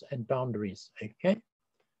towns and boundaries, okay?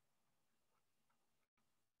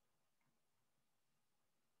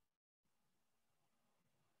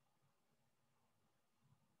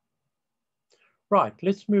 Right,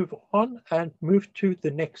 let's move on and move to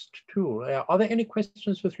the next tool. Are there any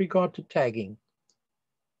questions with regard to tagging?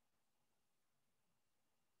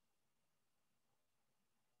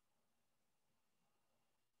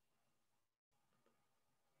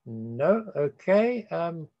 No, okay,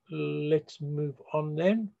 let's move on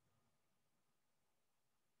then.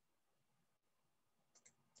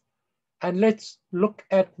 And let's look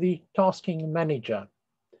at the tasking manager.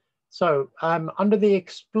 So under the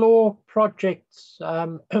Explore projects,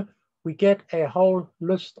 we get a whole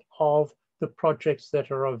list of the projects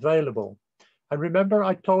that are available. And remember,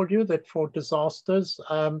 I told you that for disasters,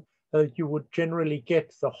 you would generally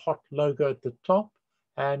get the hot logo at the top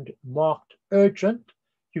and marked urgent.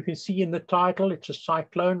 You can see in the title, it's a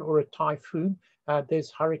cyclone or a typhoon.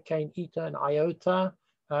 There's Hurricane Eta and Iota.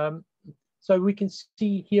 So we can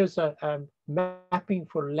see here's a mapping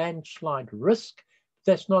for landslide risk.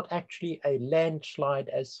 That's not actually a landslide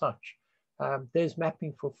as such. There's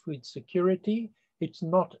mapping for food security. It's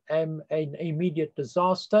not an immediate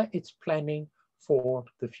disaster, it's planning for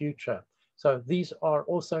the future. So these are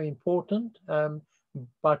also important,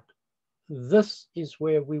 but this is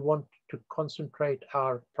where we want to concentrate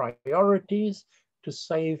our priorities to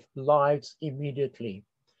save lives immediately.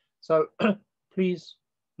 So please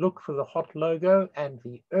look for the hot logo and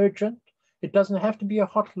the urgent. It doesn't have to be a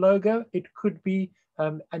hot logo. It could be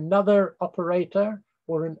another operator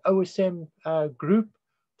or an OSM group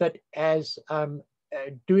that is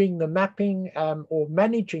doing the mapping or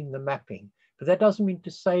managing the mapping. But that doesn't mean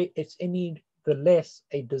to say it's any the less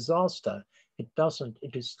a disaster. It doesn't.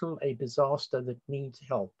 It is still a disaster that needs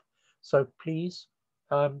help. So please,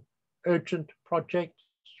 urgent projects,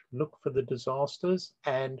 look for the disasters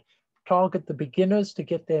and target the beginners to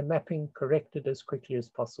get their mapping corrected as quickly as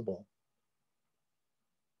possible.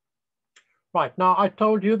 Right, now I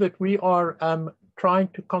told you that we are trying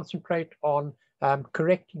to concentrate on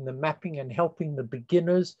correcting the mapping and helping the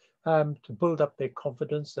beginners to build up their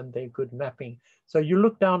confidence and their good mapping. So you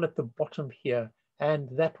look down at the bottom here, and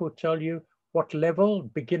that will tell you what level: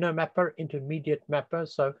 beginner mapper, intermediate mapper.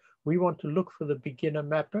 So we want to look for the beginner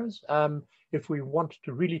mappers. If we want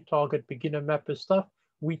to really target beginner mapper stuff,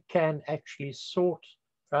 we can actually sort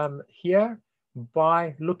here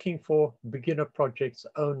by looking for beginner projects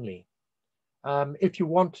only. If you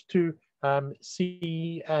want to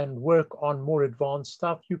see and work on more advanced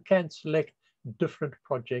stuff, you can select different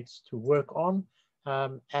projects to work on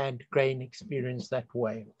and gain experience that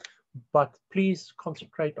way. But please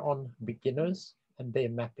concentrate on beginners and their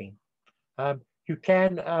mapping. You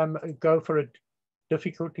can go for a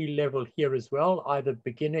difficulty level here as well, either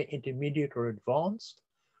beginner, intermediate, or advanced.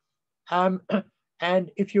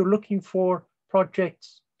 And if you're looking for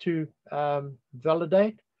projects to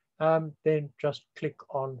validate, then just click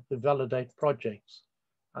on the validate projects.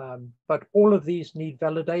 But all of these need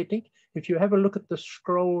validating. If you have a look at the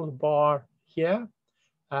scroll bar here,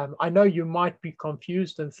 I know you might be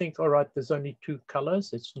confused and think, all right, there's only 2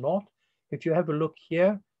 colors. It's not. If you have a look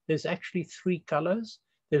here, there's actually 3 colors.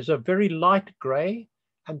 There's a very light gray,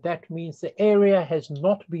 and that means the area has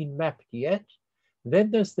not been mapped yet.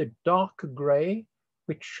 Then there's the dark gray,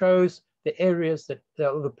 which shows the areas that,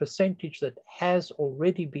 the percentage that has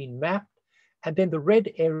already been mapped. And then the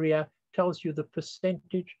red area tells you the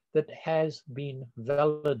percentage that has been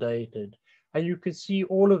validated. And you can see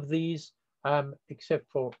all of these, except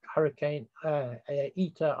for Hurricane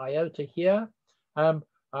Eta, Iota here,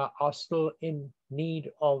 are still in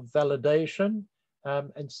need of validation,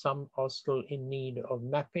 and some are still in need of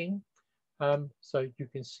mapping. So you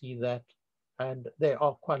can see that. And there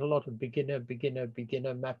are quite a lot of beginner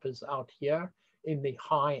mappers out here in the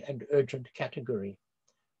high and urgent category.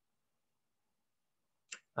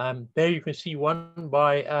 There you can see one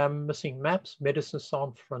by Missing Maps. Medicine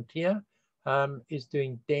Sans Frontier is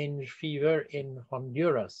doing dengue fever in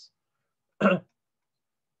Honduras.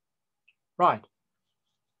 Right.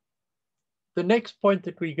 The next point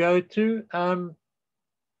that we go to,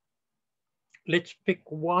 let's pick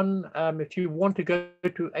one. If you want to go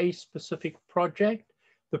to a specific project,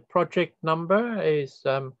 the project number is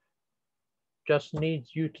just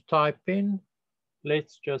needs you to type in.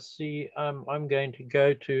 Let's just see. I'm going to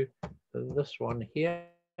go to this one here.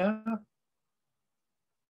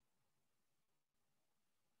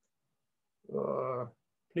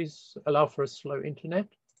 Please allow for a slow internet.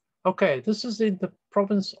 Okay, this is in the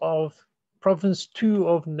province 2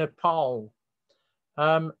 of Nepal.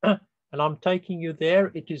 And I'm taking you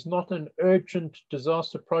there. It is not an urgent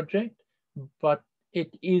disaster project, but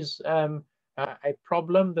it is a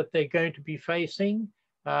problem that they're going to be facing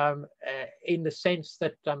in the sense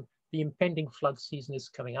that the impending flood season is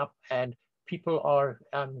coming up and people are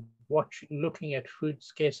looking at food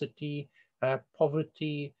scarcity,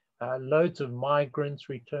 poverty, loads of migrants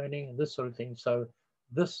returning, this sort of thing. So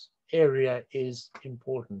this area is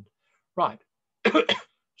important. Right.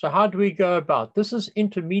 So how do we go about? This is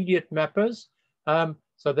intermediate mappers.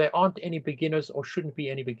 So there aren't any beginners or shouldn't be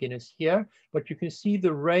any beginners here, but you can see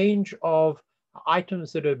the range of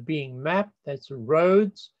items that are being mapped. That's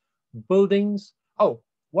roads, buildings. Oh,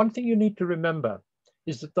 one thing you need to remember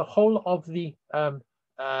is that the whole of the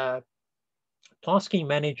tasking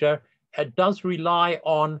manager does rely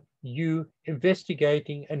on you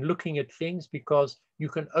investigating and looking at things, because you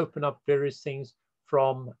can open up various things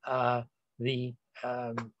from the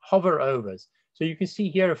hover overs. So you can see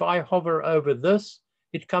here, if I hover over this,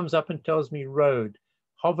 it comes up and tells me road,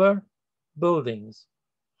 hover buildings,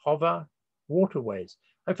 hover waterways.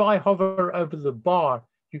 If I hover over the bar,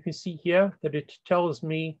 you can see here that it tells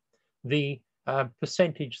me the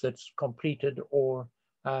percentage that's completed or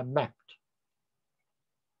mapped.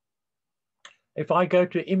 If I go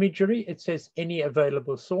to imagery, it says any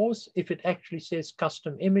available source. If it actually says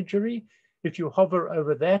custom imagery, if you hover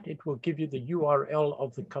over that, it will give you the URL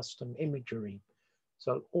of the custom imagery.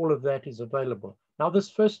 So all of that is available. Now this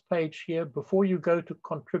first page here, before you go to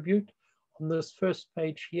contribute, on this first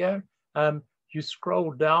page here, you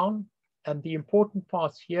scroll down, and the important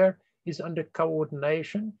part here is under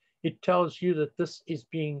coordination. It tells you that this is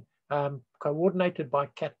being coordinated by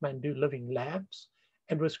Kathmandu Living Labs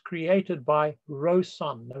and was created by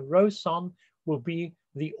RAytoun. Now, RAytoun will be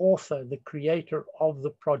the author, the creator of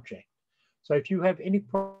the project. So if you have any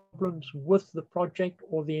problems with the project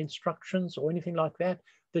or the instructions or anything like that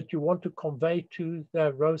that you want to convey to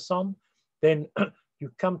the RAytoun, then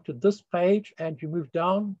you come to this page and you move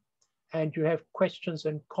down and you have questions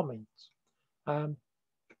and comments. And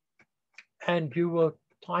you will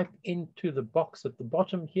type into the box at the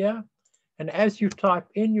bottom here. And as you type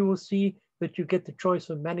in, you will see that you get the choice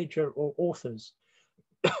of manager or authors.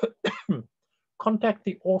 Contact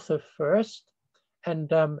the author first and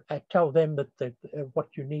tell them that what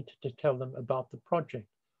you need to tell them about the project.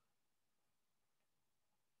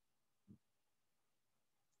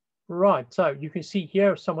 Right, so you can see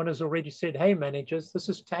here, someone has already said, hey managers, this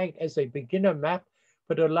is tagged as a beginner map,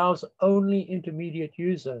 but allows only intermediate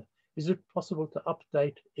user. Is it possible to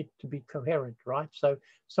update it to be coherent, right? So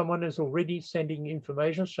someone is already sending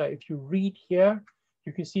information. So if you read here,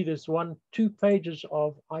 you can see there's 2 pages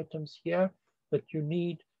of items here that you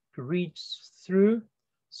need to read through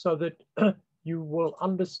so that you will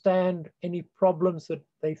understand any problems that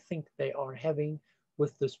they think they are having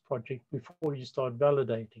with this project before you start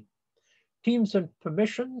validating. Teams and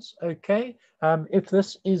permissions, okay. If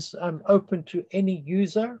this is open to any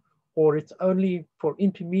user, or it's only for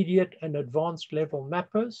intermediate and advanced level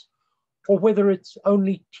mappers, or whether it's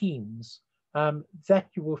only teams, that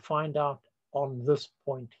you will find out on this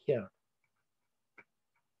point here.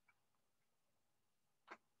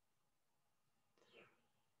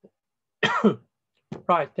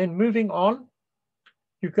 Right, then moving on,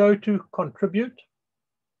 you go to contribute.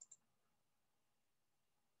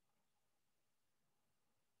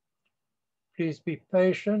 Please be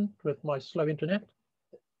patient with my slow internet.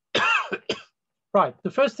 Right,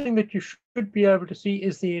 the first thing that you should be able to see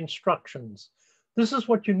is the instructions. This is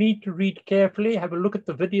what you need to read carefully. Have a look at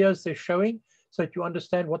the videos they're showing so that you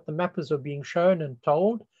understand what the mappers are being shown and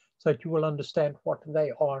told, so that you will understand what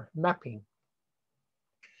they are mapping.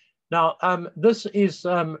 Now, this is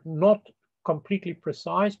not completely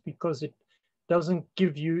precise because it doesn't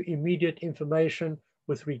give you immediate information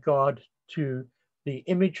with regard to the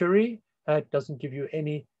imagery. It doesn't give you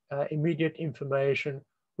any immediate information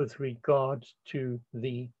with regard to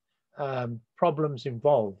the problems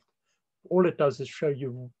involved. All it does is show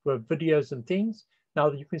you videos and things.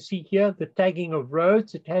 Now you can see here the tagging of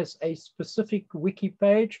roads. It has a specific wiki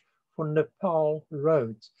page for Nepal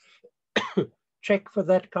roads. Check for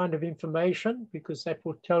that kind of information because that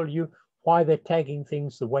will tell you why they're tagging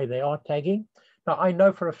things the way they are tagging. Now I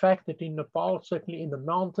know for a fact that in Nepal, certainly in the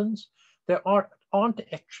mountains, there aren't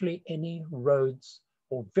actually any roads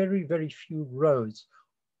or very, very few roads.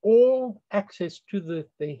 All access to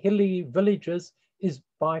the hilly villages is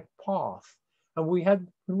by path. And when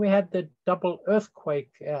we had the double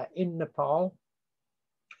earthquake in Nepal,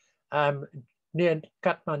 near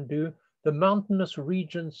Kathmandu, the mountainous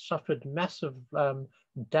regions suffered massive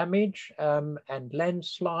damage and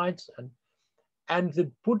landslides, and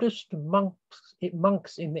the Buddhist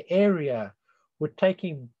monks in the area were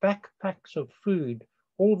taking backpacks of food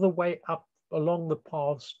all the way up along the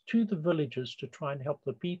paths to the villages to try and help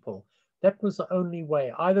the people. That was the only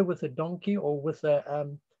way, either with a donkey or with a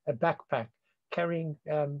backpack, carrying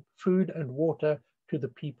food and water to the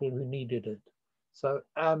people who needed it. So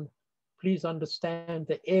please understand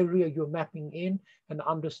the area you're mapping in and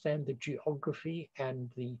understand the geography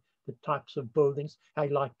and the types of buildings.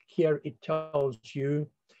 Like here, it tells you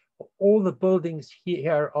all the buildings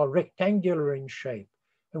here are rectangular in shape,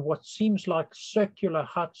 and what seems like circular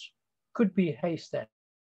huts could be haystacks.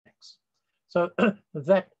 So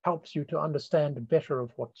that helps you to understand better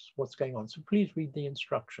of what's going on. So please read the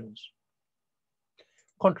instructions.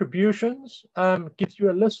 Contributions gives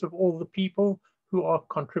you a list of all the people who are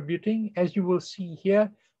contributing. As you will see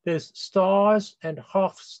here, there's stars and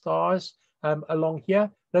half stars along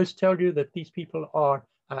here. Those tell you that these people are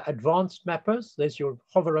advanced mappers. There's your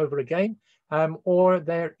hover over again, or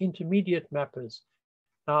they're intermediate mappers.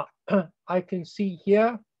 Now, I can see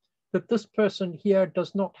here that this person here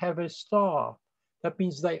does not have a star. That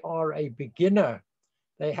means they are a beginner.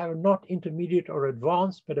 They have not intermediate or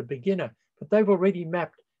advanced, but a beginner. But they've already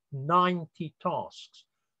mapped 90 tasks.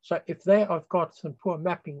 So if they have got some poor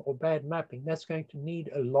mapping or bad mapping, that's going to need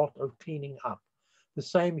a lot of cleaning up. The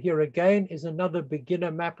same here again is another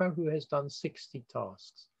beginner mapper who has done 60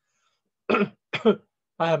 tasks.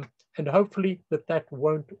 And hopefully that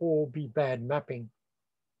won't all be bad mapping.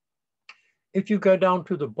 If you go down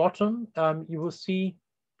to the bottom, you will see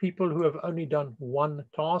people who have only done one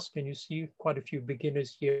task, and you see quite a few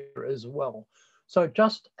beginners here as well. So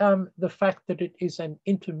just the fact that it is an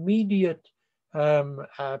intermediate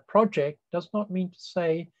project does not mean to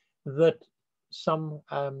say that some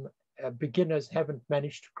beginners haven't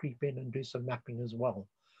managed to creep in and do some mapping as well.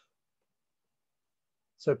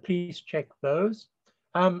 So please check those.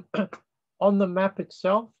 On the map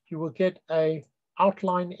itself, you will get an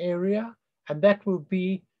outline area, and that will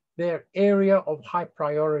be their area of high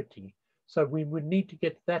priority. So we would need to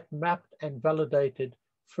get that mapped and validated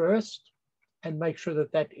first and make sure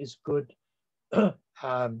that that is good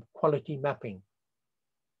quality mapping.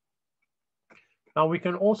 Now we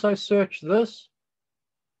can also search this.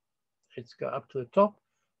 Let's go up to the top.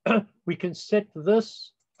 We can set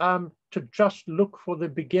this to just look for the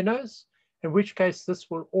beginners, in which case this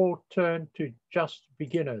will all turn to just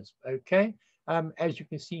beginners, okay? As you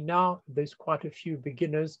can see now, there's quite a few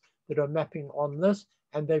beginners that are mapping on this,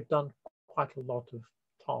 and they've done quite a lot of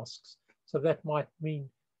tasks. So that might mean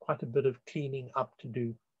quite a bit of cleaning up to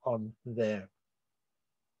do on there.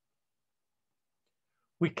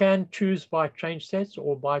 We can choose by change sets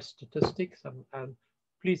or by statistics, and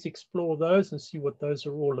please explore those and see what those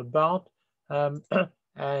are all about.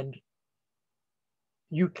 And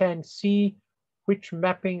you can see which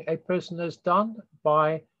mapping a person has done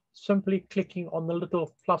by simply clicking on the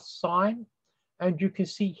little plus sign. And you can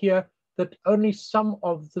see here that only some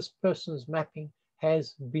of this person's mapping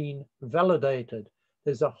has been validated.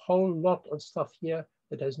 There's a whole lot of stuff here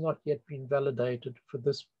that has not yet been validated for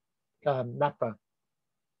this mapper.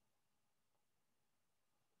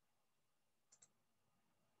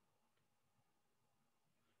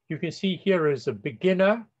 You can see here is a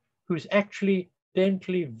beginner who's actually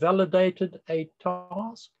accidentally validated a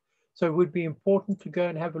task. So it would be important to go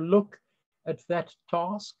and have a look at that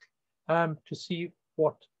task to see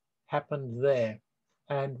what happened there.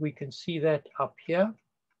 And we can see that up here,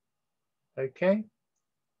 okay?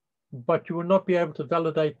 But you will not be able to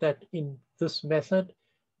validate that in this method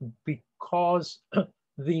because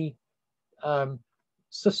the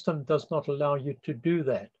system does not allow you to do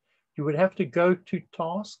that. You would have to go to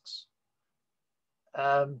tasks.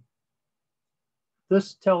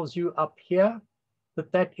 This tells you up here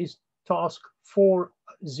that that is task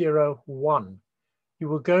 401. You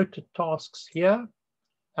will go to tasks here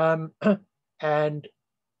and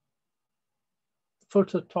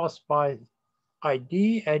filter task by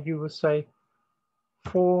ID, and you will say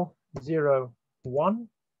 401,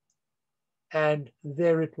 and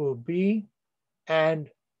there it will be. And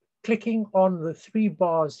clicking on the 3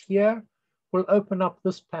 bars here will open up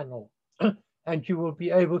this panel and you will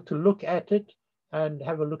be able to look at it and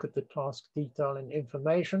have a look at the task detail and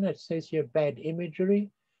information. It says here bad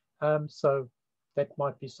imagery, so that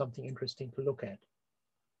might be something interesting to look at.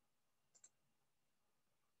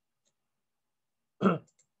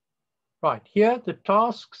 Right, here the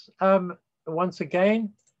tasks, once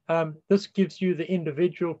again, this gives you the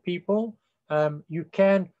individual people. You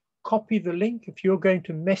can copy the link if you're going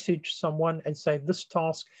to message someone and say this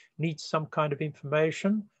task needs some kind of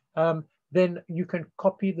information. Then you can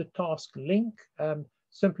copy the task link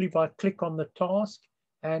simply by click on the task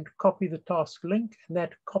and copy the task link, and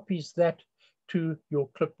that copies that to your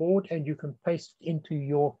clipboard, and you can paste it into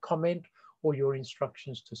your comment or your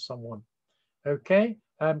instructions to someone. Okay,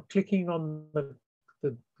 clicking on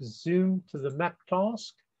the zoom to the map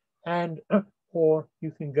task, and or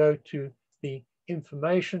you can go to the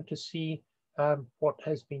information to see what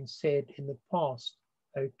has been said in the past.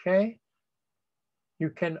 Okay, you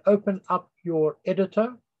can open up your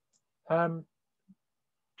editor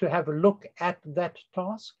to have a look at that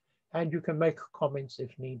task, and you can make comments if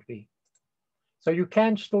need be. So you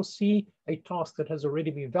can still see a task that has already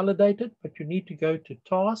been validated, but you need to go to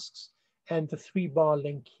tasks and the 3-bar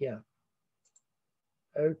link here.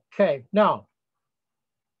 Okay, now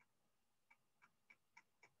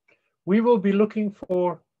we will be looking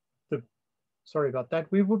for the, sorry about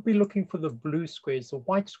that, we will be looking for the blue squares. The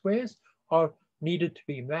white squares are needed to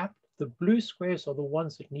be mapped. The blue squares are the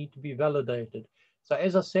ones that need to be validated. So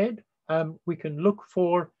as I said, we can look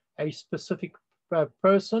for a specific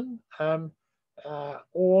person,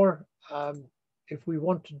 or if we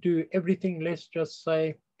want to do everything, let's just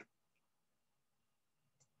say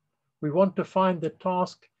we want to find the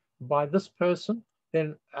task by this person,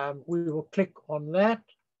 then we will click on that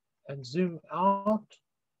and zoom out,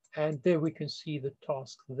 And there we can see the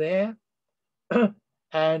task there.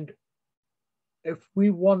 And if we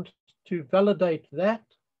want to validate that,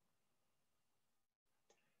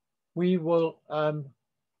 we will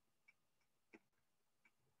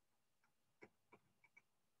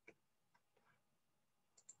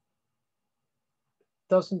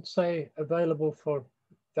doesn't say available for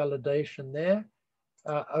validation there.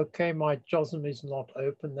 Okay, my JOSM is not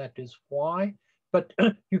open, that is why. But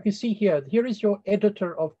you can see here is your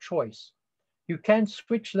editor of choice. You can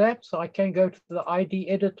switch that, so I can go to the ID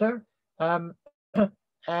editor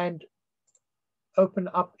and open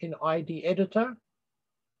up in ID editor.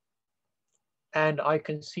 And I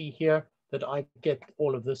can see here that I get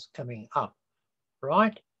all of this coming up,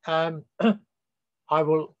 right? I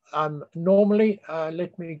will normally,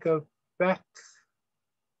 let me go back.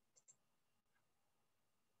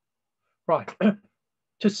 Right,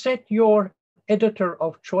 to set your editor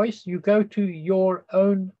of choice, you go to your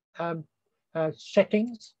own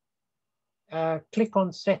settings, click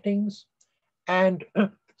on settings and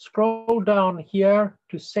scroll down here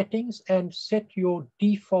to settings and set your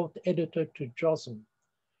default editor to JOSM.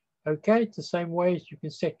 Okay, it's the same way as you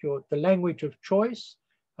can set the language of choice.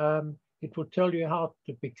 It will tell you how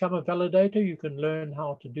to become a validator. You can learn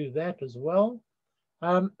how to do that as well.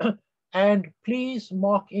 And please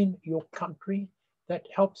mark in your country. That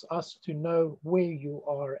helps us to know where you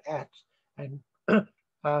are at and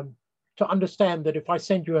to understand that if I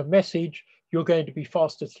send you a message, you're going to be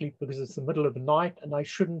fast asleep because it's the middle of the night and I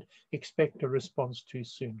shouldn't expect a response too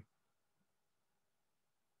soon.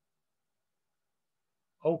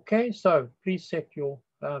 Okay, so please set your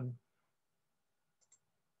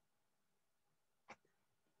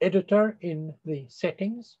editor in the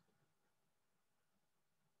settings.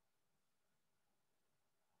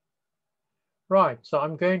 Right, so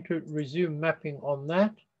I'm going to resume mapping on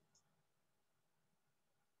that.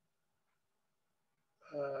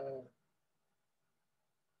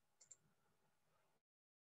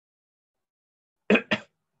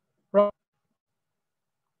 Right.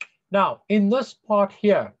 Now, in this part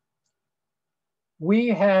here, we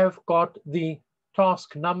have got the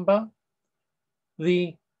task number,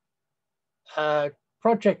 the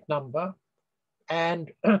project number, and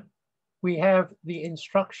we have the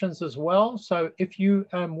instructions as well. So if you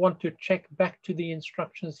want to check back to the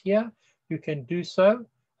instructions here, you can do so.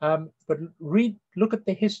 But look at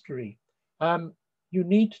the history. You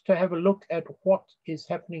need to have a look at what is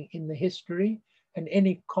happening in the history and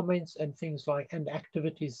any comments and things and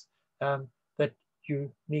activities that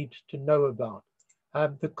you need to know about.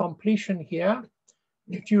 The completion here,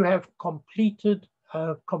 if you have completely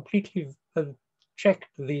checked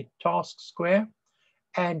the task square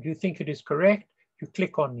and you think it is correct, you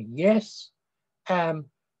click on yes.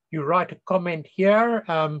 You write a comment here.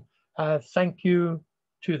 Thank you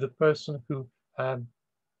to the person who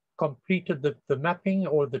completed the mapping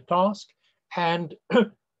or the task, and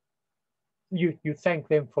you thank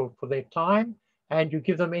them for their time, and you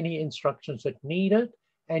give them any instructions that needed,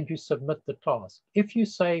 and you submit the task. If you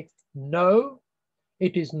say no,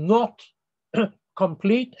 it is not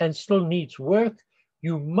complete and still needs work,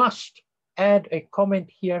 you must add a comment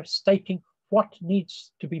here stating what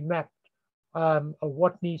needs to be mapped, or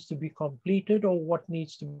what needs to be completed, or what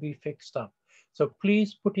needs to be fixed up. So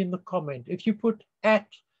please put in the comment. If you put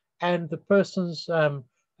 @ and the person's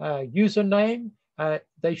username,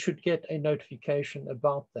 they should get a notification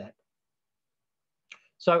about that.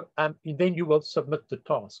 So then you will submit the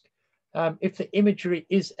task. If the imagery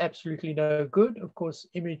is absolutely no good, of course,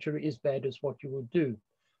 imagery is bad is what you will do.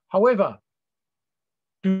 However,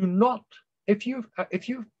 do not, if you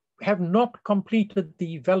have not completed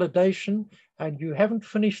the validation and you haven't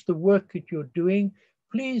finished the work that you're doing,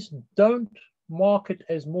 please don't mark it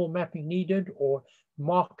as more mapping needed or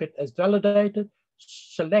mark it as validated.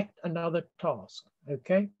 Select another task,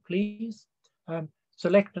 okay, please.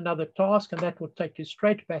 Select another task and that will take you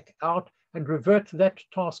straight back out and revert that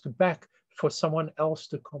task back for someone else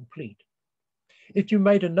to complete. If you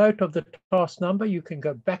made a note of the task number, you can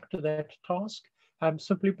go back to that task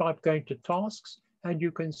simply by going to tasks, and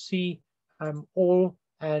you can see all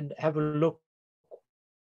and have a look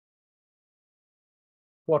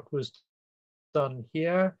what was done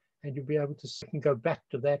here, and you'll be able to see, go back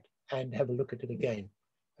to that and have a look at it again.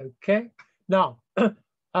 Okay, now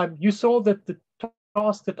you saw that the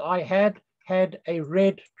task that I had a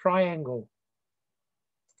red triangle.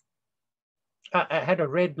 I had a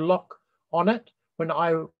red lock on it when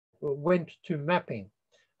I went to mapping.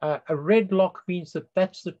 A red lock means that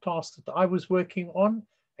that's the task that I was working on.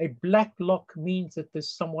 A black lock means that there's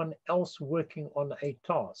someone else working on a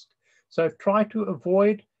task. So try to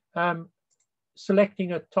avoid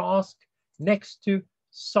selecting a task next to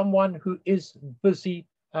someone who is busy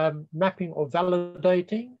mapping or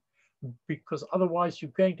validating, because otherwise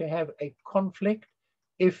you're going to have a conflict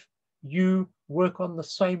if you work on the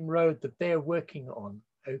same road that they're working on,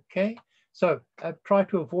 okay? So try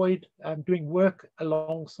to avoid doing work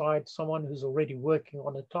alongside someone who's already working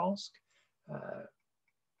on a task.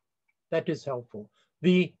 That is helpful.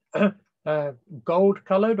 The gold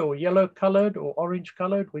colored or yellow colored or orange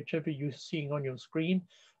colored, whichever you're seeing on your screen,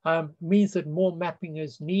 means that more mapping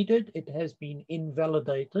is needed. It has been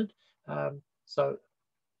invalidated. So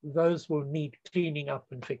those will need cleaning up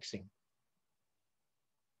and fixing.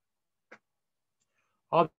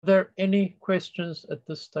 Are there any questions at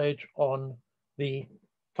this stage on the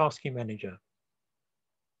tasking manager?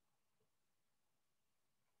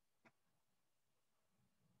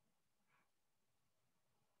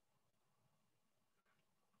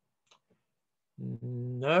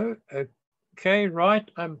 No. Okay, right.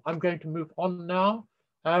 I'm going to move on now.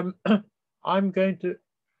 I'm going to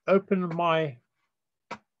open my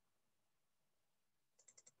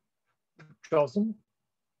JOSM.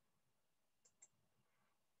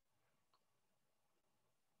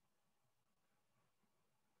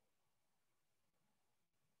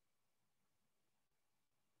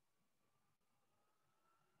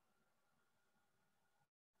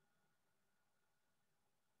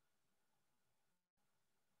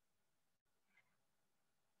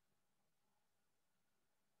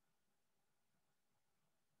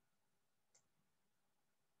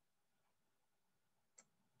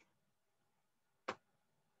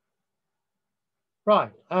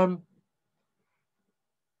 Right.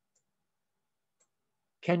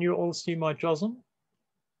 Can you all see my JOSM?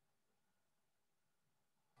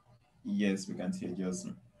 Yes, we can see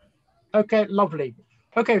JOSM. Okay, lovely.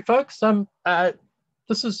 Okay, folks.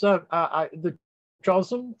 This is the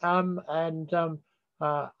JOSM, and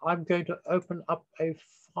I'm going to open up a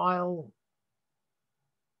file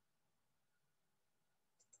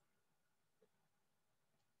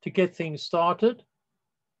to get things started.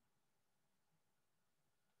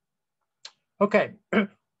 Okay,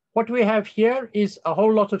 what we have here is a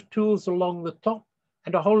whole lot of tools along the top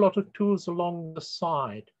and a whole lot of tools along the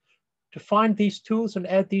side. To find these tools and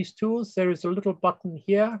add these tools, there is a little button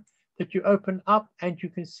here that you open up, and you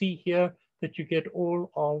can see here that you get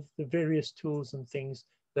all of the various tools and things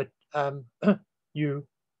that you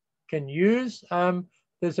can use.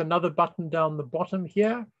 There's another button down the bottom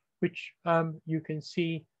here, which you can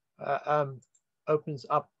see opens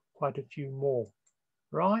up quite a few more,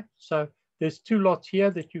 right? So there's two lots here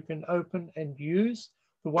that you can open and use.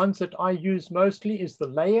 The ones that I use mostly is the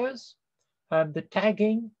layers, the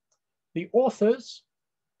tagging, the authors,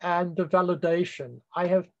 and the validation. I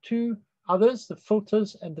have two others, the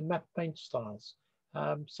filters and the map paint styles.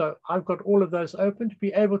 So I've got all of those open. To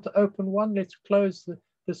be able to open one, let's close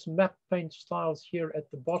this map paint styles here at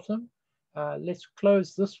the bottom. Let's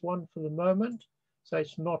close this one for the moment, so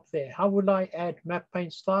it's not there. How will I add map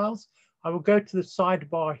paint styles? I will go to the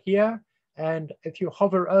sidebar here, and if you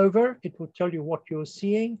hover over, it will tell you what you're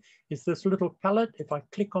seeing is this little palette. If I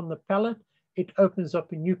click on the palette, it opens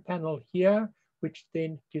up a new panel here, which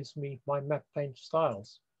then gives me my map paint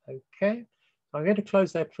styles. Okay, I'm going to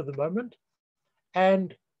close that for the moment.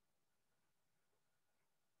 And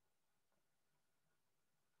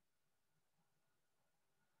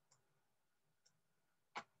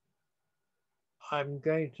I'm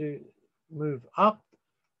going to move up.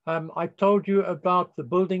 I told you about the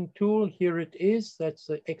building tool. Here it is. That's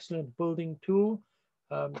the excellent building tool.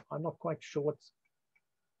 I'm not quite sure what's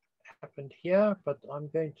happened here, but I'm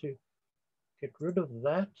going to get rid of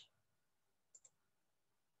that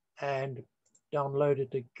and download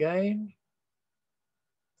it again.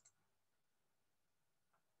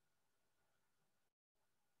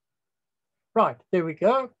 Right, there we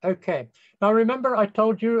go. Okay. Now remember I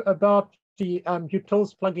told you about the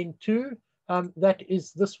utils plugin 2. That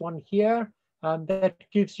is this one here. That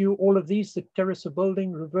gives you all of these, the terrace of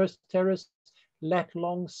building, reverse terrace, lat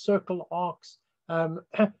long, circle arcs,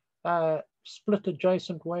 split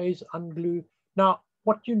adjacent ways, unglue. Now,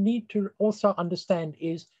 what you need to also understand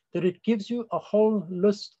is that it gives you a whole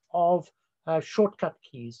list of shortcut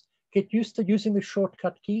keys. Get used to using the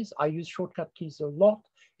shortcut keys. I use shortcut keys a lot.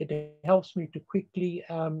 It helps me to quickly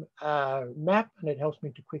map, and it helps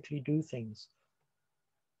me to quickly do things.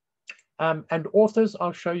 And authors,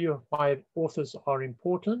 I'll show you why authors are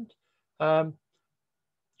important.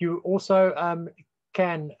 You also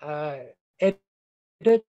can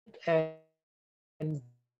edit and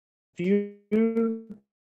view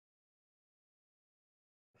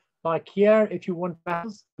Like here, if you want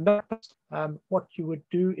maps, what you would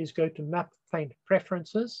do is go to Map Paint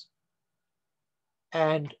Preferences.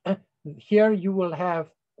 And here you will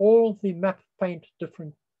have all the Map Paint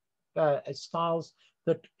different styles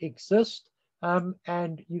that exist.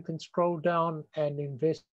 And you can scroll down and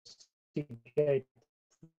investigate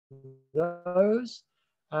those.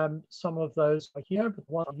 Some of those are here, but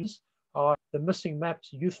one I use are the Missing Maps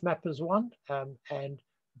Youth Map is one. And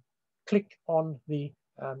click on the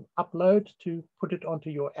upload to put it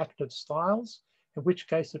onto your active styles, in which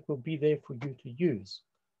case it will be there for you to use.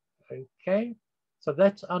 Okay, so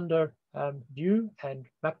that's under View and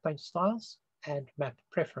Map Paint Styles and Map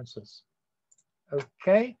Preferences.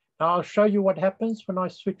 Okay, now I'll show you what happens when I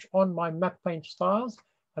switch on my Map Paint Styles.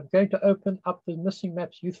 I'm going to open up the Missing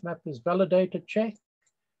Maps Youth Map is Validated check,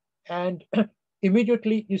 and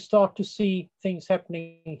immediately you start to see things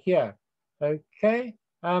happening here. Okay,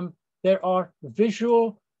 there are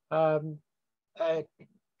visual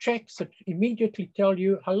checks that immediately tell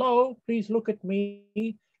you, hello, please look at me.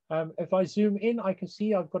 If I zoom in, I can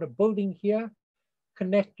see I've got a building here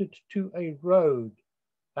connected to a road.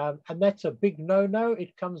 And that's a big no-no.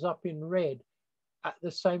 It comes up in red.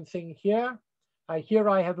 The same thing here. Here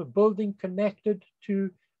I have a building connected to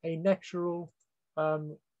a natural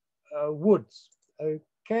woods.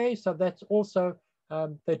 Okay, so that's also,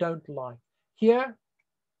 they don't like. Here,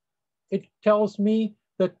 it tells me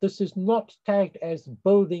that this is not tagged as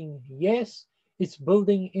building yes, it's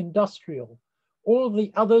building industrial. All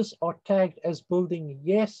the others are tagged as building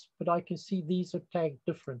yes, but I can see these are tagged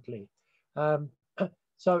differently.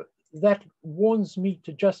 So that warns me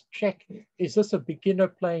to just check, is this a beginner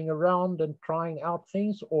playing around and trying out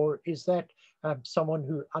things, or is that someone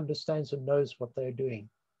who understands and knows what they're doing?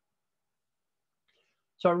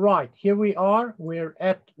 So right, here we are, we're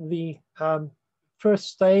at the first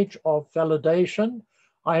stage of validation.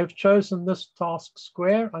 I have chosen this task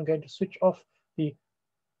square. I'm going to switch off the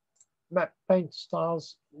Map Paint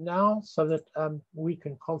Styles now so that we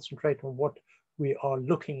can concentrate on what we are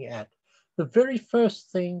looking at. The very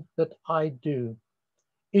first thing that I do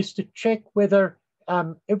is to check whether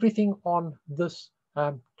everything on this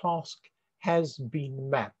task has been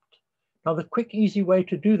mapped. Now, the quick, easy way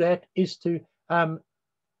to do that is to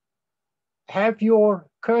have your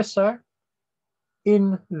cursor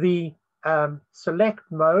in the select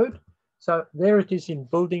mode. So there it is in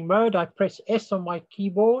building mode. I press S on my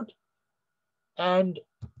keyboard and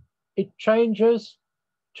it changes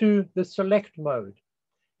to the select mode.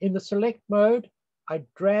 In the select mode, I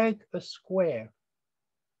drag a square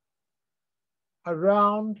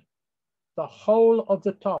around the whole of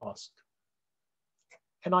the task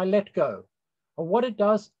and I let go. And what it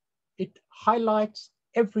does, it highlights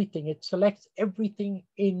everything. It selects everything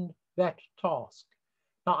in that task.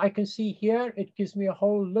 Now I can see here, it gives me a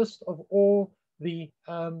whole list of all the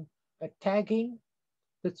tagging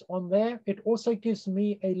that's on there. It also gives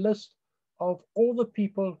me a list of all the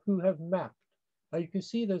people who have mapped. Now you can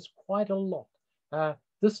see there's quite a lot.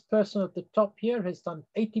 This person at the top here has done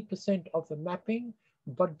 80% of the mapping,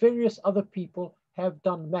 but various other people have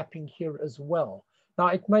done mapping here as well. Now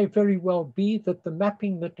it may very well be that the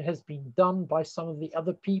mapping that has been done by some of the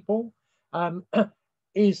other people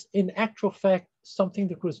is in actual fact something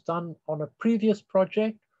that was done on a previous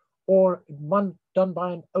project or one done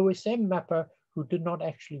by an OSM mapper who did not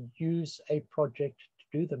actually use a project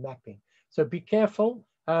to do the mapping. So be careful.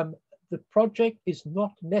 The project is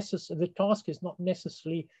not necessary, the task is not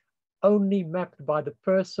necessarily only mapped by the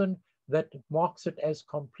person that marks it as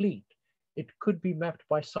complete. It could be mapped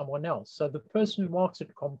by someone else. So the person who marks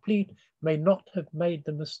it complete may not have made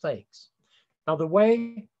the mistakes. Now the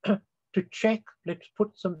way to check, let's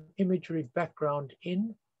put some imagery background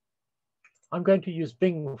in. I'm going to use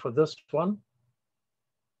Bing for this one.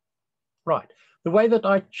 Right, the way that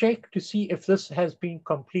I check to see if this has been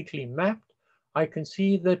completely mapped, I can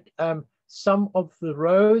see that some of the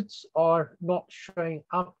roads are not showing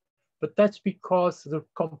up, but that's because the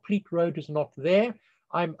complete road is not there.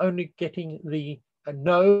 I'm only getting the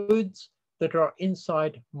nodes that are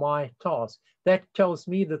inside my task. That tells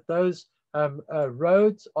me that those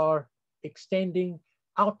roads are extending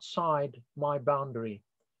outside my boundary.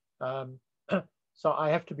 So I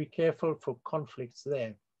have to be careful for conflicts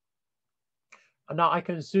there. And now I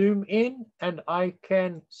can zoom in and I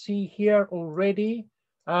can see here already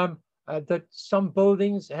that some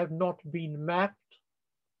buildings have not been mapped.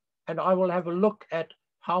 And I will have a look at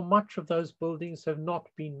how much of those buildings have not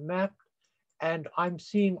been mapped. And I'm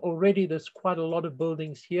seeing already there's quite a lot of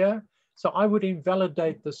buildings here. So I would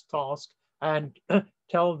invalidate this task and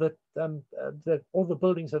tell that, that all the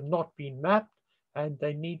buildings have not been mapped and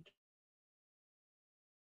they need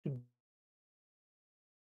to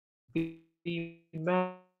be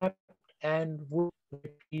mapped and would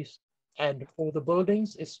be, and for the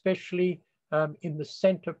buildings, especially in the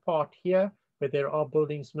center part here, where there are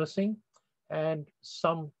buildings missing, and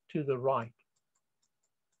some to the right.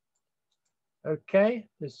 Okay,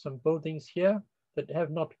 there's some buildings here that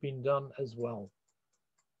have not been done as well.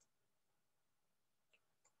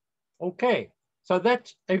 Okay, so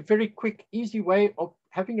that's a very quick, easy way of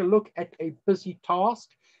having a look at a busy task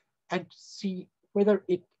and see whether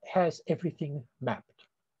it has everything mapped.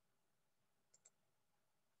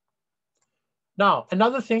 Now,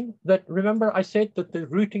 another thing that, remember I said that the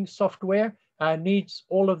routing software needs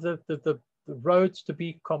all of the roads to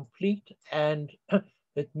be complete, and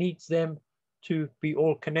it needs them to be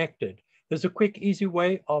all connected. There's a quick, easy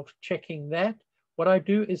way of checking that. What I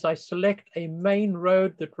do is I select a main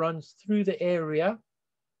road that runs through the area,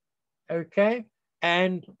 okay?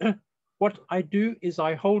 And what I do is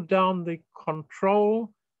I hold down the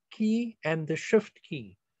Control key and the Shift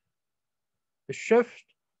key. The Shift,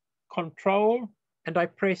 Control, and I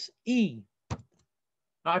press E.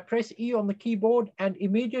 Now I press E on the keyboard, and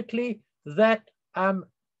immediately that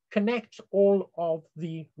connects all of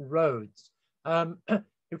the roads.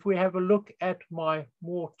 If we have a look at my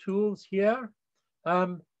more tools here,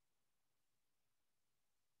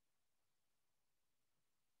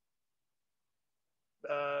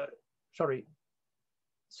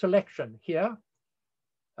 selection here,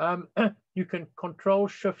 you can Control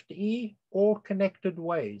Shift E or connected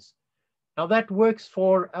ways. Now that works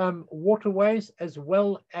for waterways as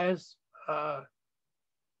well as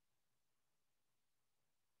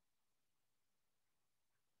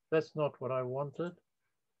that's not what I wanted.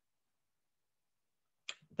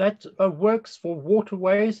 That works for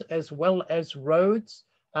waterways as well as roads.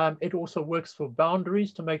 It also works for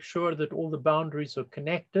boundaries to make sure that all the boundaries are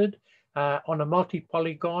connected on a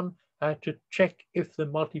multi-polygon to check if the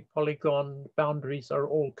multi-polygon boundaries are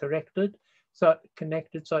all connected. So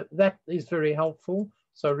that is very helpful.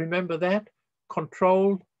 So remember that,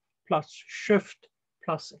 Control plus Shift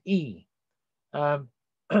plus E, and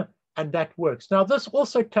that works. Now this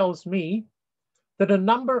also tells me that a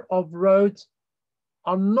number of roads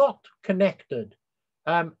are not connected.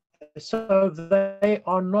 So they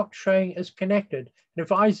are not showing as connected. And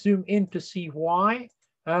if I zoom in to see why,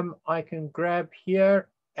 I can grab here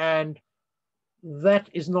and that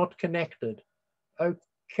is not connected.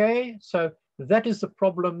 Okay, so that is the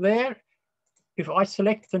problem there. If I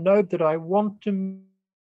select the node that I want to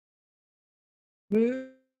move,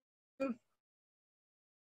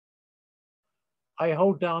 I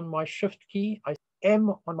hold down my Shift key, I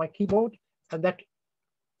M on my keyboard, and that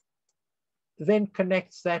then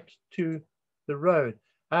connects that to the road.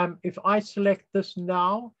 If I select this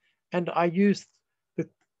now and I use the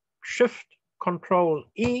Shift Control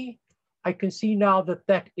E, I can see now that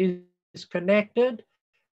that is connected,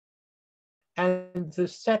 and the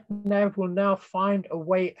sat nav will now find a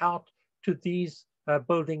way out to these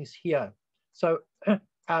buildings here. So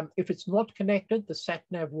if it's not connected, the sat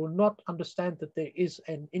nav will not understand that there is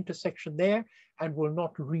an intersection there and will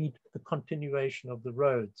not read the continuation of the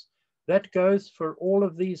roads. That goes for all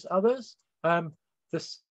of these others. The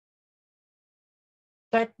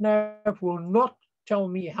sat nav will not tell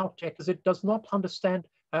me how to, because it does not understand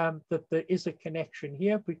that there is a connection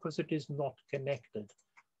here because it is not connected.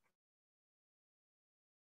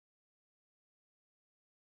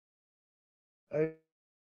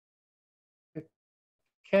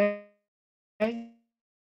 Okay,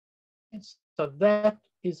 so that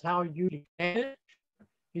is how you connect.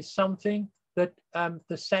 Is something that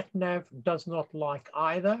the sat nav does not like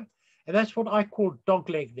either, and that's what I call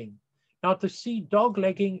doglegging. Now, to see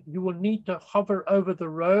doglegging, you will need to hover over the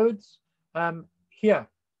roads here.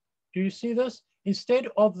 Do you see this? Instead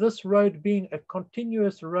of this road being a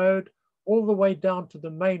continuous road all the way down to the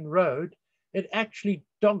main road, it actually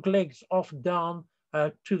doglegs off down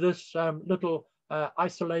to this little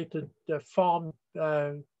isolated farm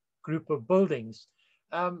group of buildings.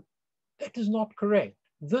 That is not correct.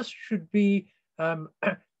 This should be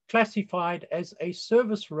classified as a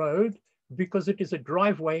service road because it is a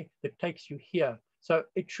driveway that takes you here. So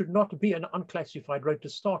it should not be an unclassified road to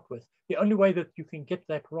start with. The only way that you can get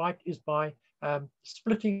that right is by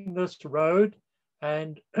splitting this road,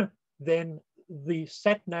 and then the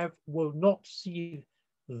sat nav will not see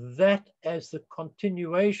that as the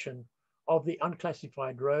continuation of the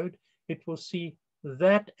unclassified road. It will see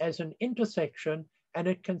that as an intersection, and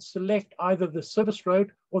it can select either the service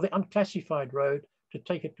road or the unclassified road to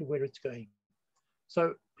take it to where it's going.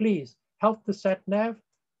 So please help the sat nav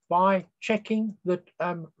by checking that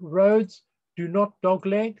roads do not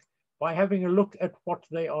dogleg, by having a look at what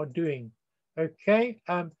they are doing. Okay,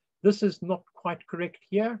 this is not quite correct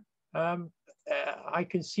here. I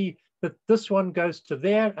can see that this one goes to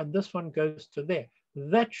there and this one goes to there.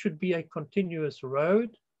 That should be a continuous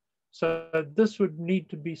road. So this would need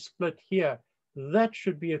to be split here. That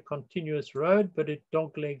should be a continuous road, but it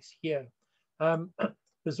doglegs here.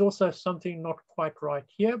 There's also something not quite right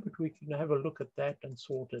here, but we can have a look at that and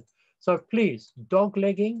sort it. So please,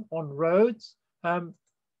 doglegging on roads, that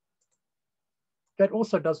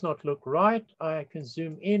also does not look right. I can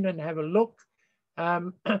zoom in and have a look.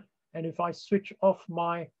 And if I switch off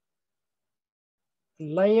my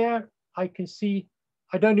layer, I can see,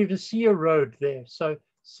 I don't even see a road there. So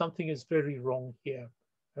something is very wrong here.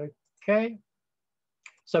 Okay.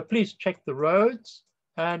 So please check the roads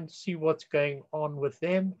and see what's going on with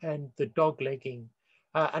them and the doglegging.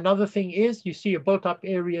 Another thing is you see a built up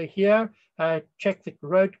area here. Check the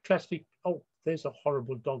road classification. Oh, there's a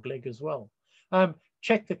horrible dogleg as well.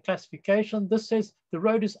 Check the classification. This says the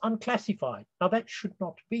road is unclassified. Now that should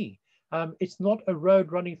not be. It's not a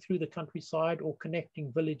road running through the countryside or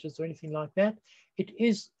connecting villages or anything like that. It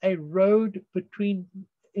is a road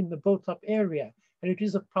in the built up area, and it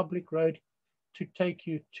is a public road to take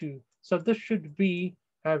you to. So this should be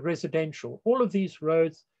residential. All of these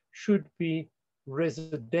roads should be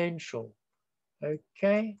residential.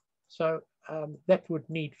 Okay, so that would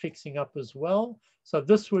need fixing up as well. So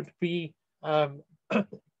this would be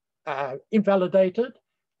invalidated,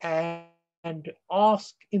 and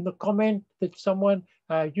ask in the comment that someone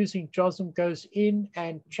using JOSM goes in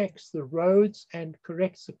and checks the roads and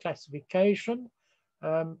corrects the classification.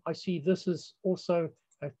 I see this is also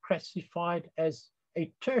classified as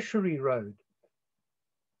a tertiary road.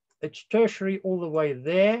 It's tertiary all the way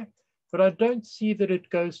there, but I don't see that it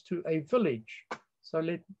goes to a village. So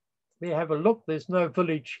let me have a look. There's no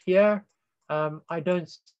village here. I don't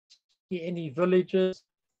see any villages.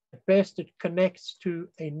 At best, it connects to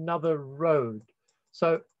another road.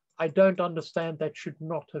 So I don't understand, that should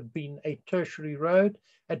not have been a tertiary road.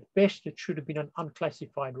 At best, it should have been an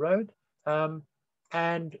unclassified road.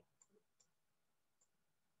 And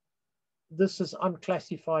this is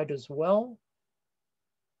unclassified as well.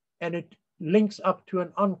 And it links up to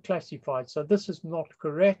an unclassified. So this is not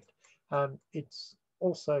correct. It's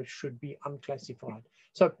also should be unclassified.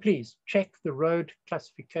 So please check the road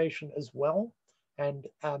classification as well and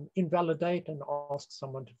invalidate and ask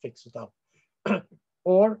someone to fix it up.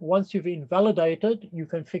 Or once you've invalidated, you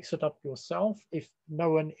can fix it up yourself if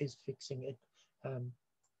no one is fixing it.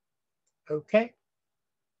 Okay.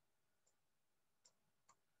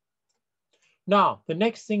 Now, the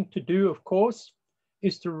next thing to do, of course,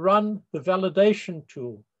 is to run the validation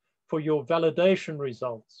tool for your validation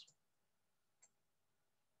results.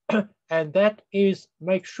 And that is,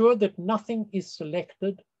 make sure that nothing is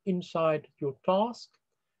selected inside your task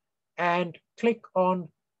and click on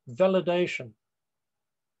validation.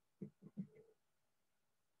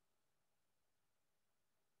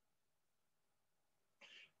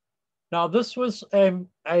 Now, this was an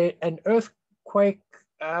earthquake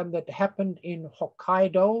that happened in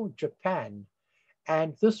Hokkaido, Japan.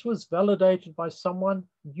 And this was validated by someone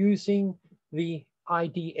using the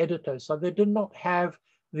ID editor. So they did not have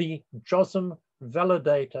the JOSM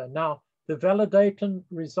validator. Now, the validator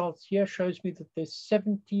results here shows me that there's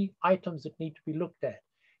 70 items that need to be looked at.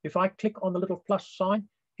 If I click on the little plus sign,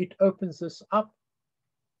 it opens this up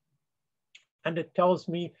and it tells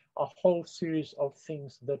me a whole series of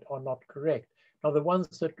things that are not correct. Now, the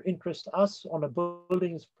ones that interest us on a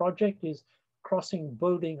buildings project is crossing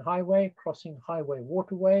building highway, crossing highway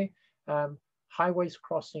waterway, highways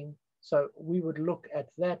crossing. So we would look at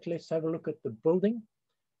that. Let's have a look at the building.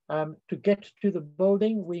 To get to the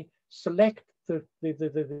building, we select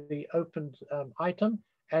the opened item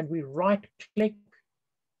and we right click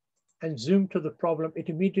and zoom to the problem. It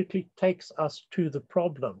immediately takes us to the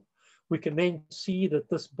problem. We can then see that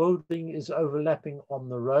this building is overlapping on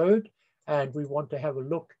the road and we want to have a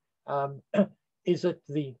look. Is it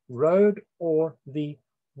the road or the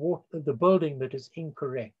building that is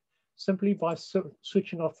incorrect? Simply by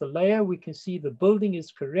switching off the layer, we can see the building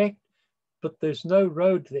is correct, but there's no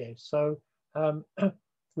road there. So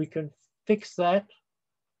we can fix that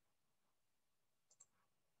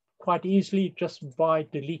quite easily just by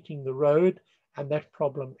deleting the road, and that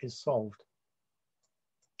problem is solved.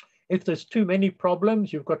 If there's too many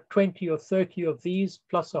problems, you've got 20 or 30 of these,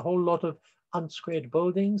 plus a whole lot of unsquared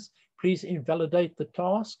buildings, please invalidate the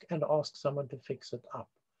task and ask someone to fix it up.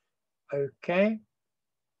 Okay.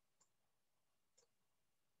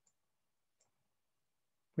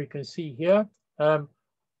 We can see here,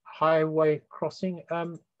 highway crossing.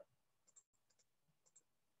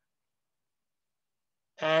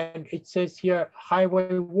 And it says here,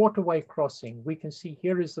 highway waterway crossing. We can see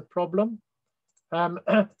here is the problem.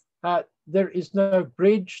 There is no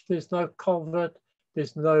bridge, there's no culvert,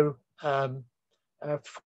 there's no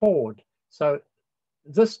ford. So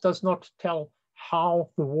this does not tell how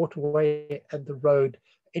the waterway and the road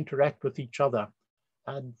interact with each other.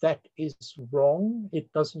 And that is wrong.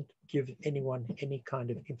 It doesn't give anyone any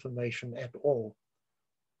kind of information at all.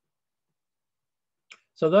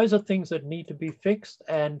 So those are things that need to be fixed,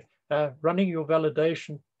 and running your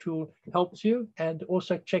validation tool helps you, and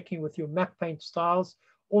also checking with your map paint styles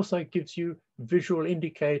also gives you visual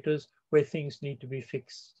indicators where things need to be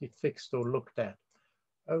fixed or looked at.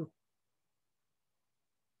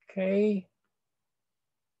 Okay.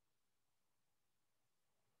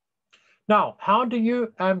 Now, how do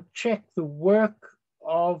you check the work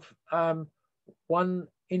of one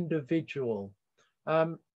individual?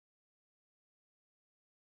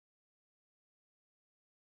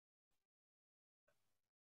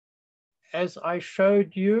 As I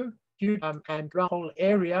showed you, and the whole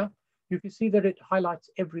area, you can see that it highlights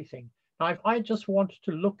everything. Now, if I just want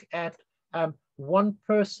to look at one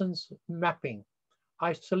person's mapping,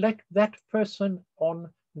 I select that person on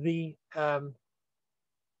the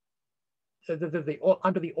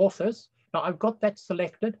under the authors. Now I've got that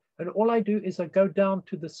selected, and all I do is I go down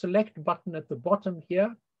to the select button at the bottom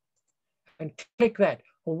here and click that.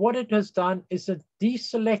 Well, what it has done is it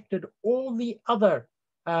deselected all the other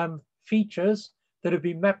features that have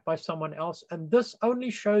been mapped by someone else, and this only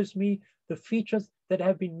shows me the features that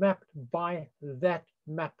have been mapped by that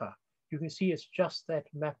mapper. You can see it's just that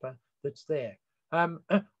mapper that's there.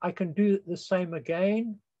 I can do the same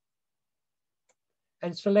again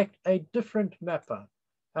and select a different mapper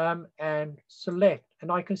and select,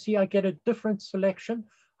 and I can see I get a different selection.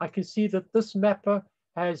 I can see that this mapper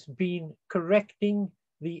has been correcting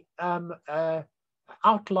the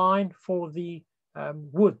outline for the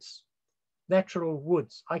woods, natural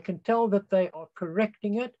woods. I can tell that they are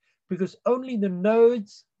correcting it because only the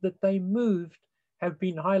nodes that they moved have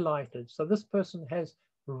been highlighted. So this person has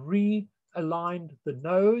realigned the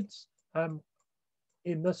nodes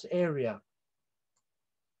in this area.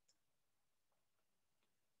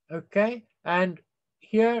 Okay, and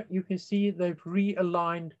here you can see they've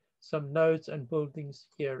realigned some nodes and buildings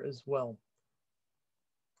here as well.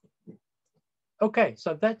 Okay,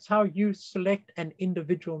 so that's how you select an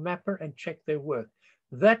individual mapper and check their work.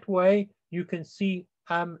 That way you can see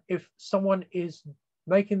if someone is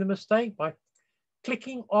making the mistake by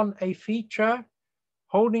clicking on a feature,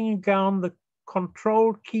 holding down the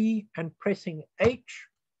Control key and pressing H,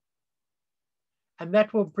 and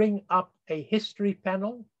that will bring up a history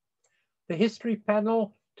panel. The history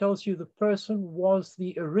panel tells you the person was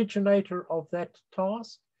the originator of that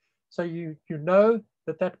task. So you know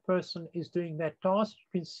that that person is doing that task.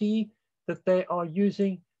 You can see that they are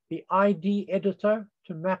using the ID editor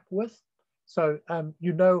to map with. So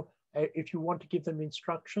you know if you want to give them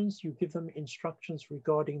instructions, you give them instructions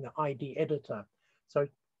regarding the ID editor. So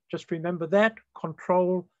just remember that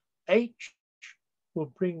Control H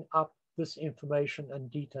will bring up this information and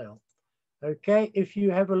detail. Okay, if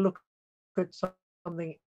you have a look at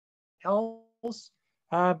something else,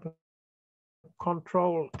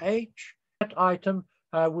 Control H, that item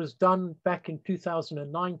was done back in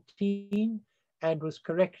 2019 and was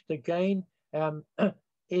corrected again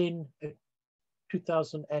in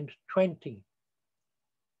 2020,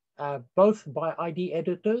 both by ID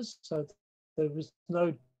editors, so there was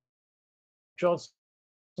no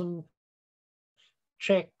JOSM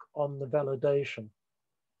check on the validation.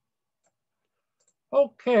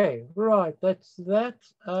 Okay, right, that's that.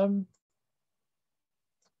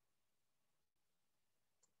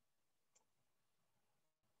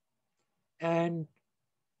 And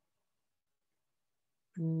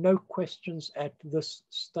no questions at this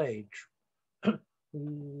stage.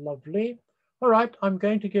 Lovely. All right, I'm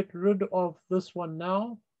going to get rid of this one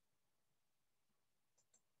now.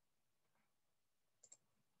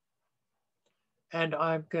 And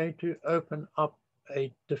I'm going to open up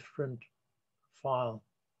a different file.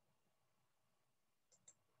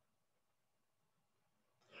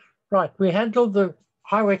 Right, we handled the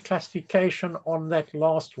highway classification on that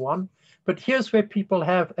last one, but here's where people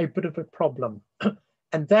have a bit of a problem.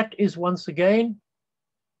 And that is, once again,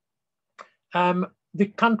 the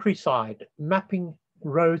countryside, mapping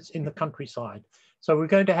roads in the countryside. So we're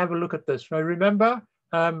going to have a look at this. Now remember,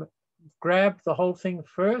 grab the whole thing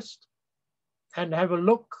first and have a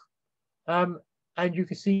look. And you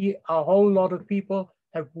can see a whole lot of people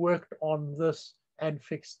have worked on this and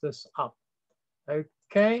fixed this up.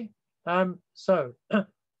 Okay, so the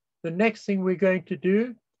next thing we're going to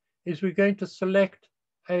do is we're going to select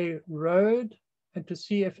a road and to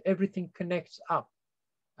see if everything connects up.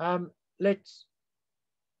 Let's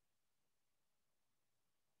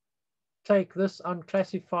take this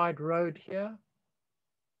unclassified road here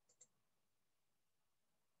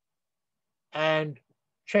and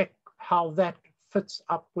check how that fits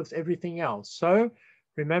up with everything else. So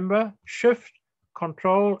remember, Shift,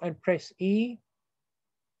 Control, and press E.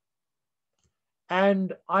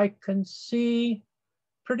 And I can see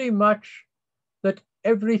pretty much that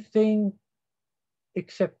everything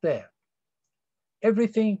except there,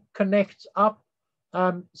 everything connects up.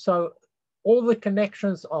 So all the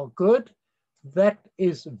connections are good. That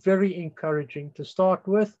is very encouraging to start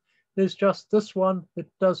with. There's just this one that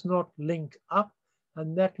does not link up,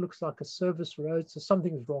 and that looks like a service road, so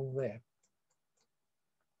something's wrong there.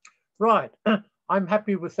 Right, I'm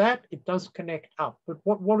happy with that. It does connect up, but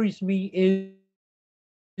what worries me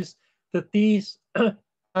is that these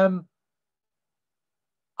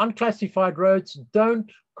unclassified roads don't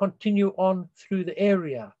continue on through the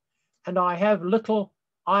area. And I have little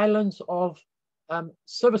islands of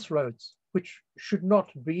service roads, which should not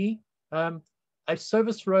be. A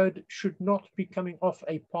service road should not be coming off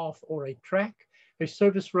a path or a track. A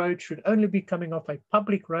service road should only be coming off a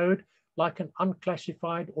public road, like an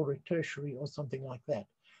unclassified or a tertiary or something like that,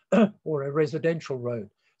 or a residential road.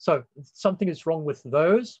 So something is wrong with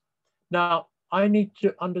those. Now, I need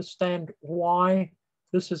to understand why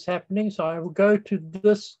this is happening. So I will go to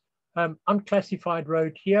this unclassified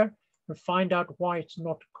road here and find out why it's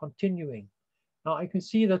not continuing. Now I can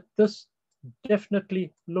see that this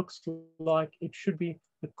definitely looks like it should be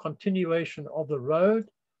the continuation of the road,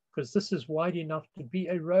 because this is wide enough to be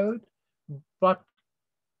a road, but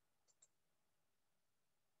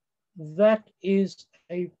that is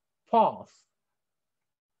a path.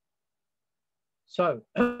 So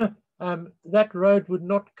that road would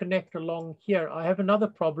not connect along here. I have another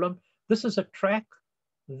problem. This is a track,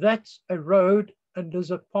 that's a road, and there's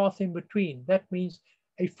a path in between. That means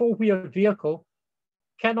a four-wheel vehicle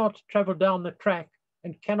cannot travel down the track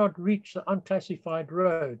and cannot reach the unclassified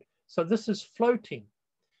road. So this is floating.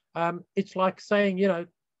 It's like saying, you know,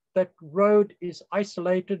 that road is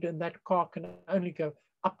isolated and that car can only go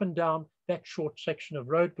up and down that short section of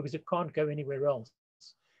road because it can't go anywhere else.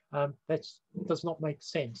 That does not make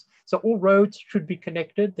sense. So all roads should be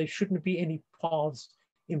connected. There shouldn't be any paths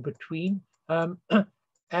in between.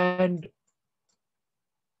 And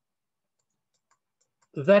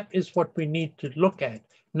that is what we need to look at.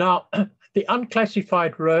 Now, the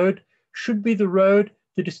unclassified road should be the road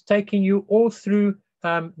that is taking you all through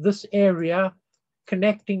this area,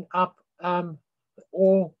 connecting up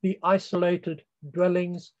all the isolated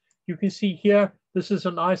dwellings. You can see here, this is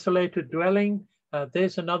an isolated dwelling.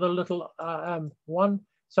 There's another little one.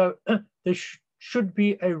 So there should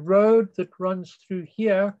be a road that runs through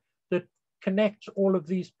here that connects all of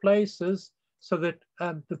these places so that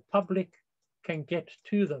the public can get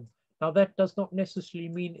to them. Now that does not necessarily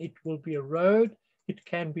mean it will be a road, it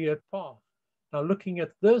can be a path. Now looking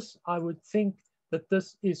at this, I would think that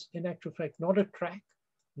this is in actual fact not a track.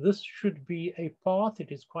 This should be a path.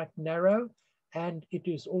 It is quite narrow and it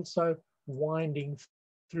is also winding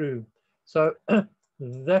through. So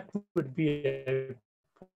that would be a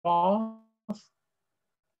path.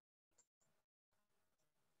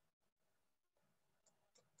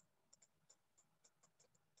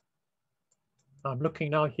 I'm looking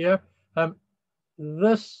now here.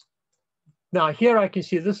 Now here I can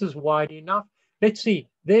see this is wide enough. Let's see,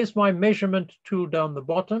 there's my measurement tool down the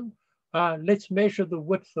bottom. Let's measure the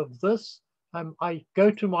width of this. I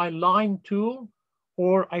go to my line tool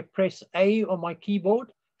or I press A on my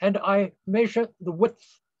keyboard and I measure the width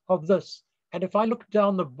of this. And if I look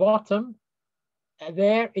down the bottom,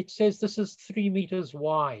 there it says this is 3 meters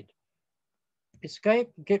wide.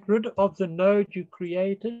 Escape, get rid of the node you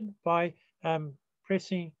created by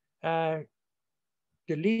pressing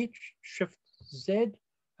delete, Shift Z,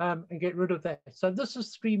 and get rid of that. So this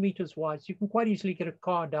is 3 meters wide. So you can quite easily get a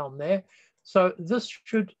car down there. So this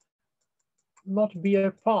should not be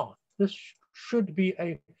a path. This should be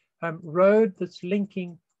a road that's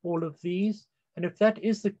linking all of these. And if that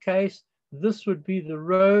is the case, this would be the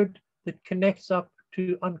road that connects up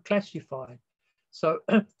to unclassified. So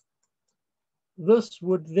this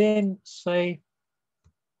would then say,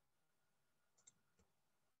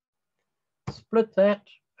 split that,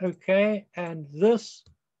 okay, and this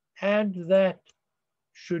and that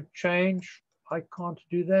should change. I can't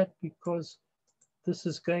do that because this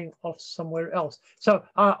is going off somewhere else. So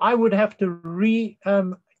I would have to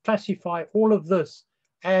reclassify all of this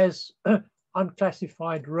as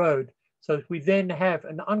unclassified road. So we then have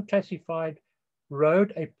an unclassified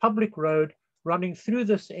road, a public road running through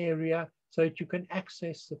this area so that you can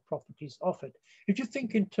access the properties of it. If you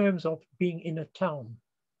think in terms of being in a town,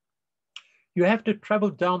 you have to travel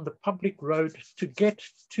down the public road to get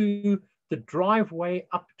to the driveway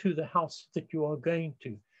up to the house that you are going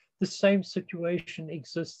to. The same situation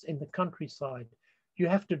exists in the countryside. You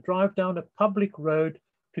have to drive down a public road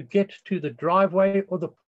to get to the driveway or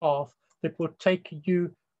the path that will take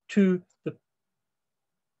you to the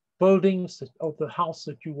buildings of the house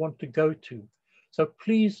that you want to go to. So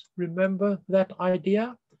please remember that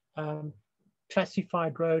idea.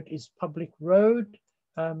 Classified road is public road.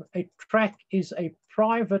 A track is a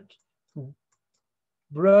private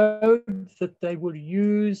road that they will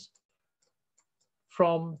use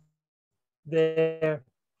from their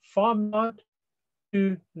farmyard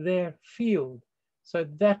to their field. So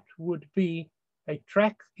that would be a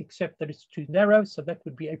track, except that it's too narrow. So that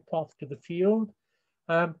would be a path to the field.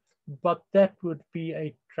 But that would be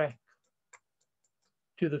a track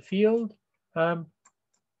to the field.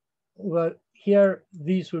 Well, here,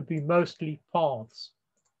 these would be mostly paths.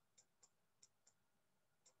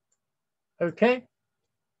 Okay.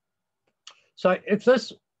 So if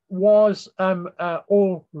this was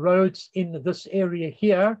all roads in this area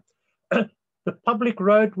here, the public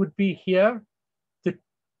road would be here. The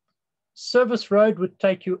service road would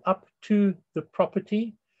take you up to the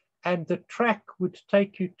property, and the track would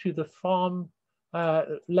take you to the farm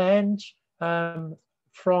lands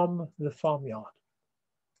from the farmyard.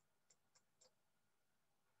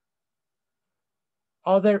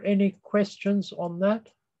 Are there any questions on that?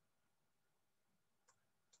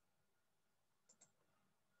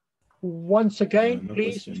 Once again, No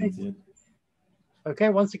please check. yet. Okay,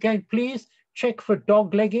 once again, please check for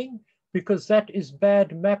doglegging, because that is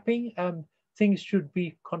bad mapping. Things should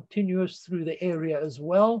be continuous through the area as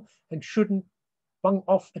well and shouldn't bung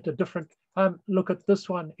off at a different. Look at this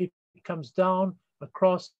one, it comes down,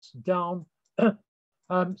 across, down.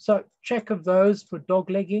 So check of those for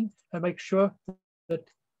doglegging and make sure that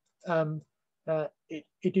it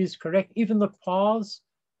is correct. Even the paths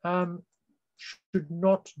should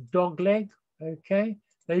not dogleg, okay?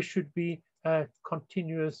 They should be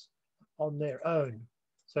continuous on their own.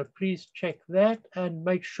 So please check that and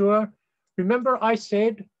make sure. Remember I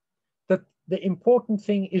said that the important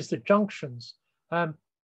thing is the junctions.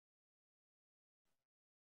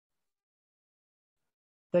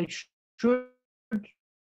 They should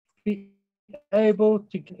be able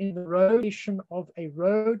to get in the rotation of a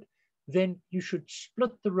road, then you should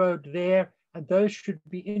split the road there, and those should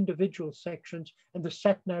be individual sections, and the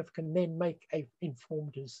sat-nav can then make an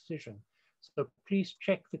informed decision. So please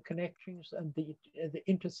check the connections and the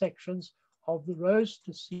intersections of the roads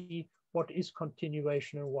to see what is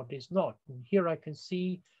continuation and what is not. And here I can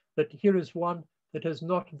see that here is one that has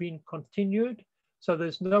not been continued. So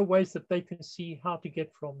there's no ways that they can see how to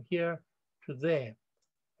get from here to there.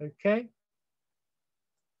 Okay.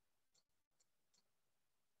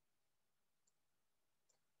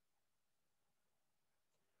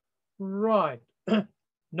 Right.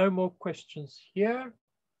 No more questions here.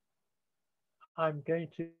 I'm going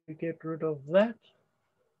to get rid of that.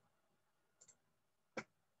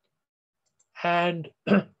 And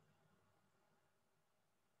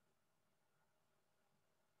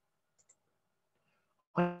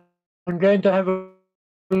I'm going to have a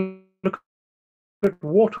look at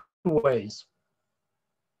waterways.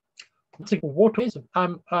 Waterways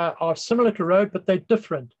are similar to road, but they're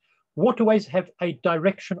different. Waterways have a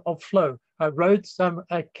direction of flow. Roads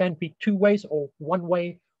can be two ways or one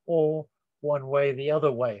way the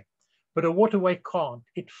other way. But a waterway can't.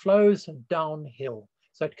 It flows downhill.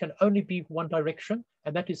 So it can only be one direction,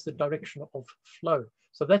 and that is the direction of flow.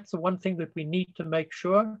 So that's the one thing that we need to make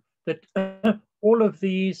sure that all of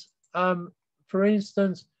these, for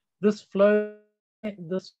instance, this flow,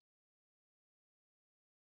 this.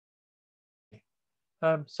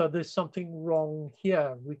 So there's something wrong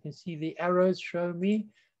here. We can see the arrows show me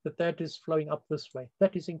that that is flowing up this way.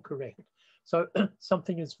 That is incorrect. So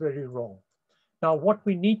something is very wrong. Now, what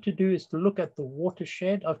we need to do is to look at the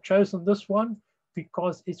watershed. I've chosen this one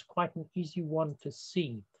because it's quite an easy one to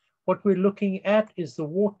see. What we're looking at is the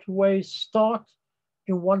waterways start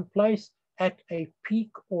in one place at a peak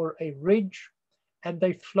or a ridge, and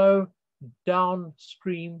they flow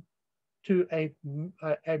downstream to a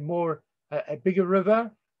bigger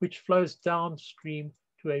river, which flows downstream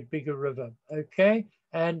to a bigger river, okay?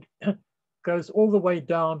 And goes all the way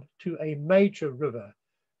down to a major river.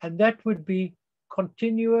 And that would be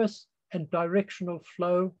continuous, and directional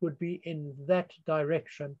flow would be in that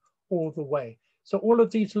direction all the way. So all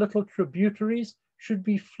of these little tributaries should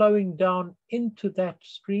be flowing down into that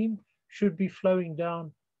stream, should be flowing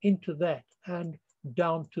down into that. and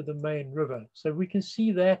down to the main river. So we can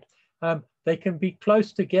see that they can be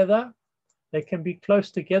close together. They can be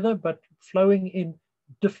close together, but flowing in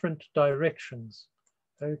different directions.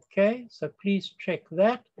 Okay, so please check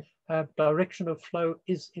that. Direction of flow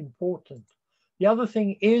is important. The other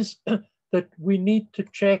thing is that we need to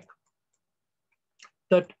check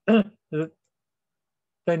that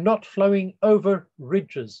they're not flowing over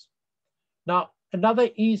ridges. Now, another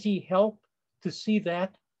easy help to see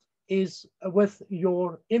that is with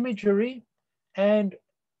your imagery and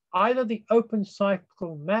either the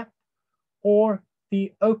OpenStreetMap or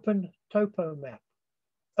the OpenTopo map.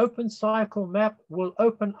 OpenStreetMap will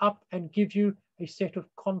open up and give you a set of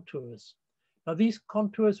contours. Now these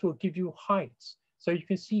contours will give you heights. So you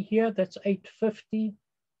can see here that's 850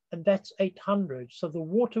 and that's 800. So the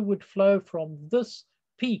water would flow from this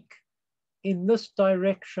peak in this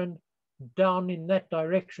direction down in that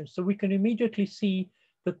direction. So we can immediately see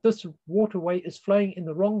that this waterway is flowing in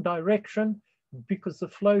the wrong direction because the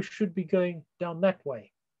flow should be going down that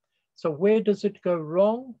way. So where does it go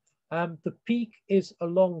wrong? The peak is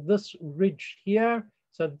along this ridge here.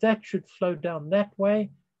 So that should flow down that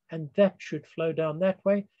way and that should flow down that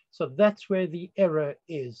way. So that's where the error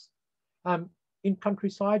is. In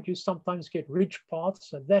countryside, you sometimes get ridge paths,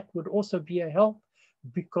 so that would also be a help,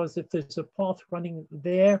 because if there's a path running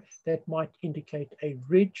there, that might indicate a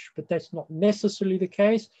ridge, but that's not necessarily the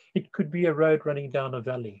case. It could be a road running down a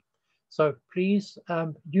valley. So please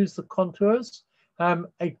use the contours.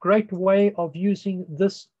 A great way of using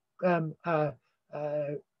this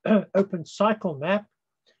OpenStreetMap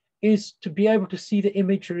is to be able to see the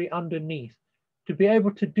imagery underneath. To be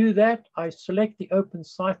able to do that, I select the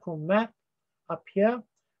OpenStreetMap up here.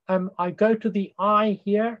 I go to the eye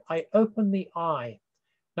here, I open the eye.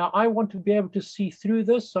 Now I want to be able to see through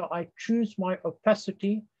this, so I choose my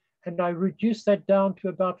opacity and I reduce that down to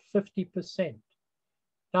about 50%.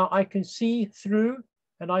 Now I can see through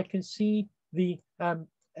and I can see the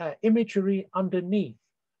imagery underneath.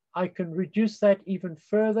 I can reduce that even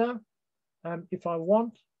further if I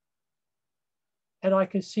want. And I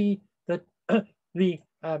can see that the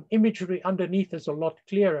imagery underneath is a lot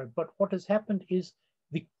clearer. But what has happened is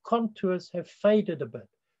the contours have faded a bit.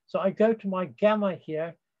 So I go to my gamma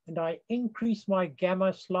here and I increase my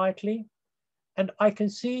gamma slightly. And I can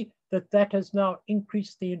see that that has now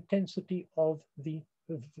increased the intensity of the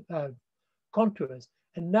contours.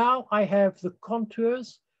 And now I have the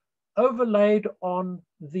contours overlaid on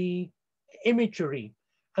the imagery,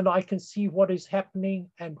 and I can see what is happening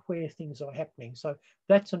and where things are happening. So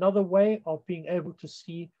that's another way of being able to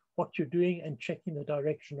see what you're doing and checking the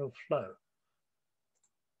direction of flow.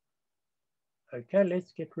 Okay,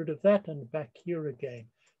 let's get rid of that and back here again.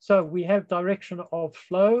 So we have direction of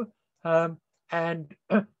flow, and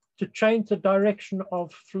to change the direction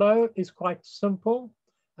of flow is quite simple.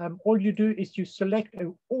 All you do is you select,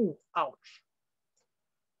 oh, ouch.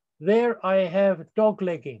 There I have dog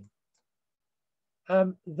legging.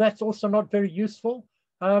 That's also not very useful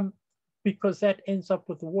because that ends up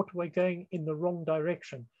with the waterway going in the wrong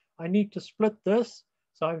direction. I need to split this.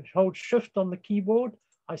 So I hold Shift on the keyboard.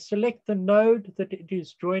 I select the node that it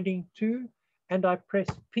is joining to, and I press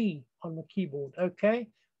P on the keyboard. Okay,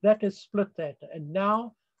 that has split that. And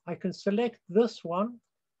now I can select this one.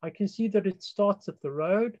 I can see that it starts at the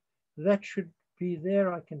road. That should be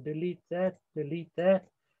there. I can delete that,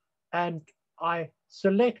 and I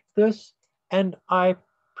select this and I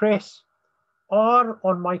press R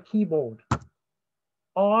on my keyboard.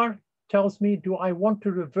 R tells me, do I want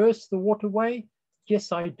to reverse the waterway?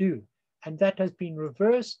 Yes, I do. And that has been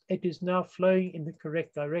reversed. It is now flowing in the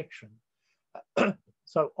correct direction.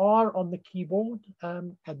 So R on the keyboard,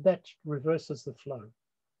 and that reverses the flow.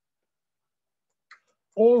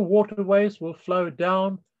 All waterways will flow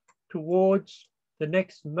down towards the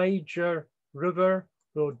next major river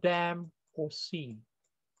or dam or sea.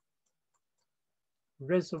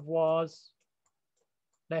 Reservoirs,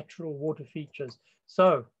 natural water features.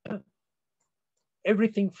 So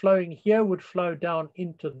everything flowing here would flow down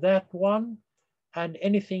into that one, and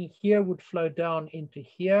anything here would flow down into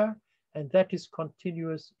here, and that is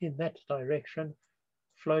continuous in that direction,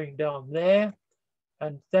 flowing down there,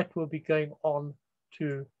 and that will be going on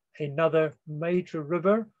to another major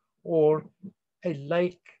river or a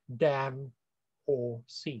lake, dam, or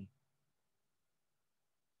sea.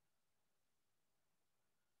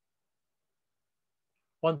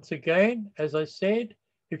 Once again, as I said,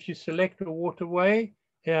 if you select a waterway,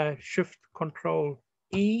 Shift Control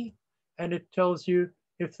E, and it tells you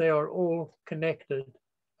if they are all connected.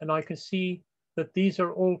 And I can see that these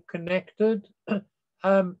are all connected,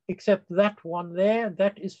 except that one there,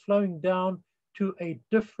 that is flowing down to a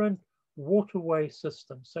different waterway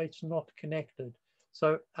system, so it's not connected.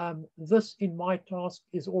 So this in my task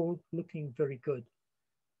is all looking very good.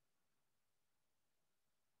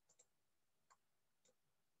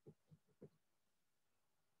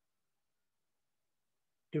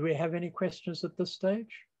 Do we have any questions at this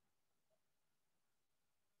stage?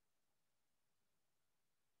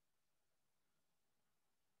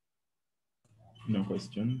 No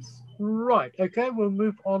questions. Right, okay, we'll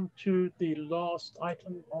move on to the last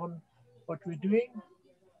item on what we're doing.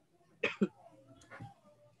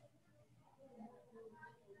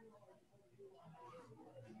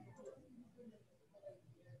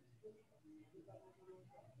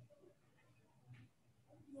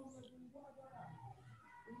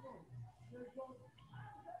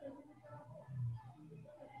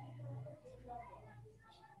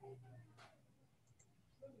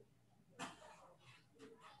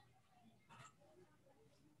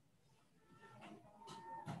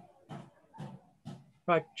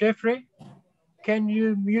 Right, Jeffrey, can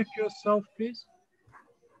you mute yourself, please?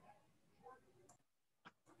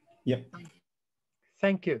 Yep.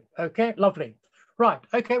 Thank you. Okay, lovely. Right,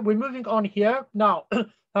 okay, we're moving on here. Now,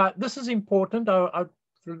 this is important, our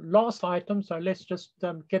last item, so let's just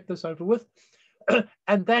get this over with.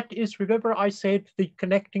 And that is, remember I said the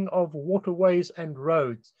connecting of waterways and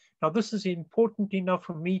roads. Now, this is important enough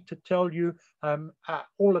for me to tell you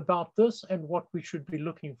all about this and what we should be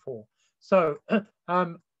looking for. So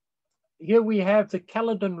here we have the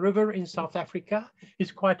Caledon River in South Africa.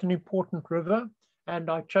 It's quite an important river. And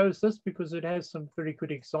I chose this because it has some very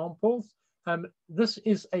good examples. This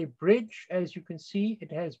is a bridge. As you can see,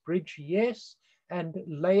 it has bridge yes and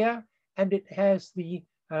layer, and it has the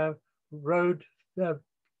road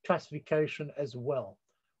classification as well.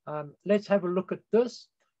 Let's have a look at this.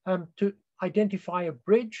 To identify a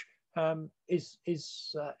bridge has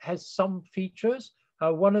some features.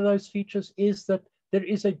 One of those features is that there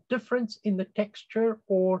is a difference in the texture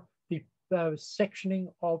or the sectioning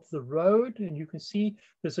of the road, and you can see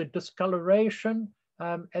there's a discoloration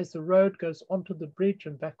as the road goes onto the bridge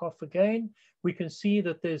and back off again. We can see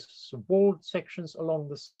that there's some bald sections along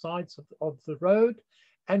the sides of the road,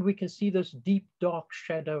 and we can see this deep dark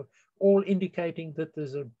shadow, all indicating that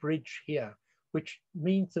there's a bridge here, which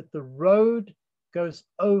means that the road goes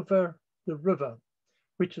over the river,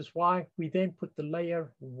 which is why we then put the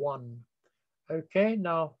layer 1. Okay,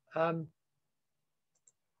 now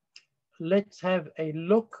let's have a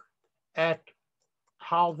look at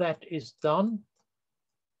how that is done.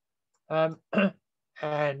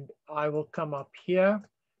 And I will come up here.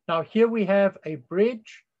 Now here we have a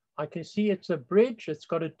bridge. I can see it's a bridge. It's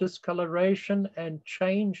got a discoloration and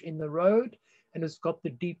change in the road, and it's got the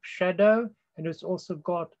deep shadow, and it's also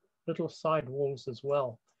got little side walls as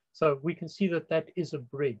well. So we can see that that is a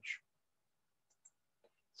bridge.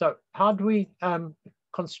 So how do we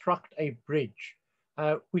construct a bridge?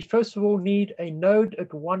 We first of all need a node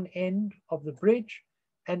at one end of the bridge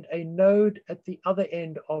and a node at the other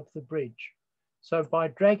end of the bridge. So by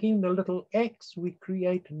dragging the little X, we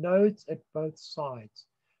create nodes at both sides.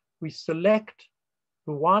 We select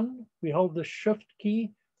the one, we hold the shift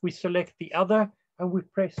key, we select the other, and we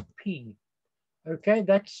press P. Okay,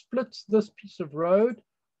 that splits this piece of road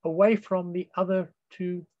away from the other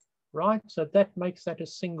two, right? So that makes that a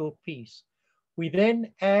single piece. We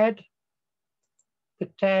then add the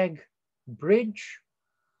tag bridge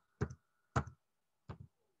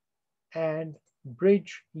and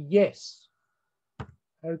bridge yes.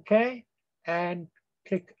 Okay, and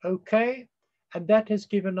click OK. And that has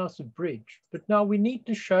given us a bridge. But now we need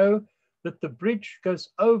to show that the bridge goes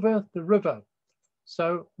over the river.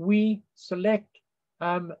 So we select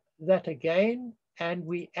that again, and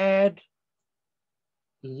we add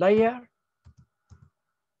layer.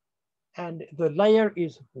 And the layer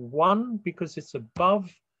is 1 because it's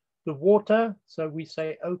above the water. So we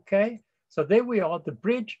say OK. So there we are. The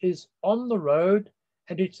bridge is on the road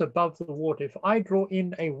and it's above the water. If I draw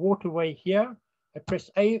in a waterway here, I press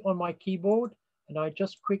A on my keyboard and I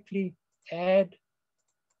just quickly add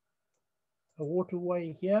a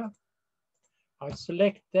waterway here. I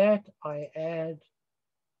select that, I add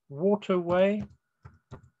waterway,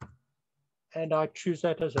 and I choose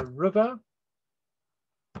that as a river.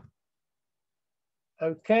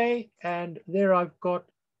 Okay, and there I've got,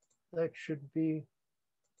 that should be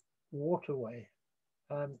waterway.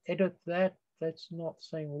 Edit that, that's not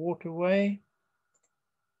saying waterway.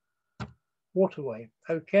 Waterway,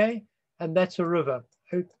 okay, and that's a river.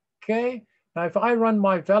 Okay, now if I run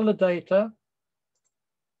my validator,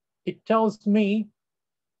 it tells me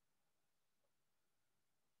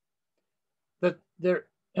that there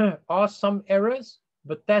are some errors,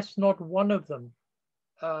 but that's not one of them.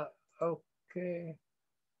 Okay.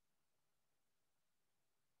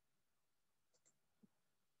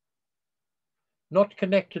 Not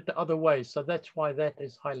connected the other way, so that's why that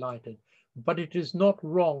is highlighted. But it is not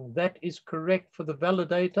wrong. That is correct for the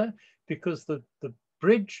validator because the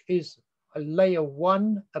bridge is a layer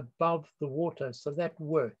 1 above the water, so that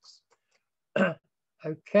works.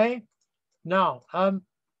 Okay, now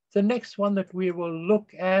the next one that we will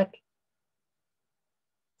look at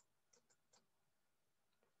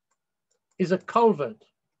is a culvert.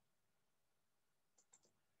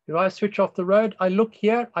 If I switch off the road, I look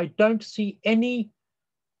here, I don't see any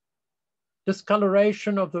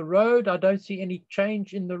discoloration of the road. I don't see any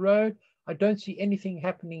change in the road. I don't see anything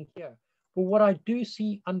happening here. But what I do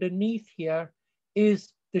see underneath here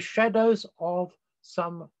is the shadows of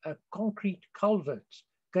some concrete culverts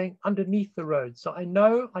going underneath the road. So I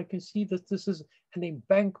know I can see that this is an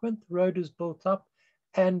embankment, the road is built up,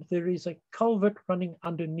 and there is a culvert running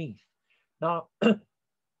underneath. Now,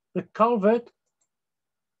 the culvert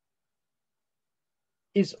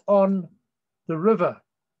is on the river.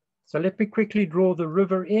 So let me quickly draw the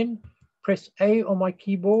river in, press A on my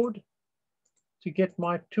keyboard to get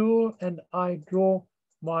my tool, and I draw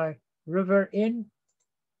my river in.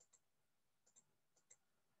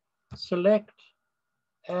 Select,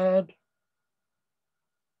 add,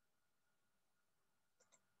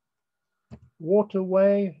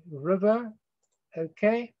 waterway, river,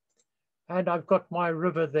 okay, and I've got my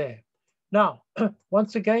river there. Now,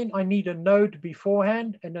 once again, I need a node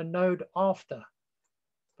beforehand and a node after.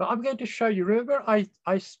 But I'm going to show you, remember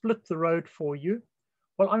I split the road for you.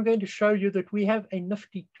 Well, I'm going to show you that we have a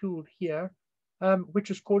nifty tool here, which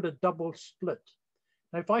is called a double split.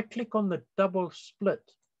 Now, if I click on the double split,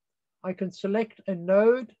 I can select a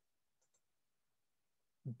node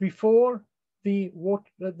before the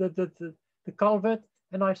culvert,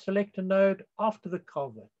 and I select a node after the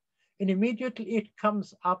culvert. And immediately it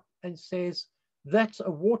comes up and says, that's a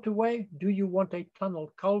waterway. Do you want a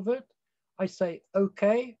tunnel culvert? I say,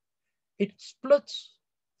 okay. It splits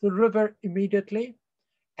the river immediately,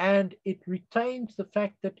 and it retains the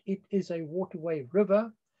fact that it is a waterway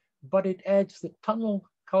river, but it adds the tunnel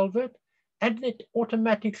culvert, and it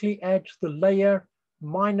automatically adds the layer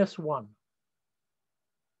 -1.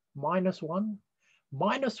 -1.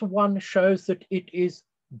 -1 shows that it is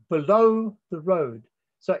below the road.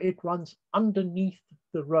 So it runs underneath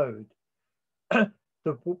the road.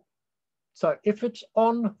 So if it's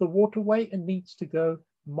on the waterway, it needs to go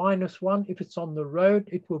 -1. If it's on the road,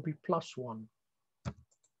 it will be +1.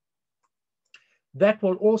 That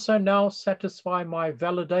will also now satisfy my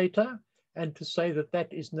validator and to say that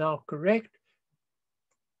that is now correct.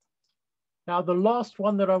 Now, the last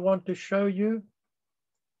one that I want to show you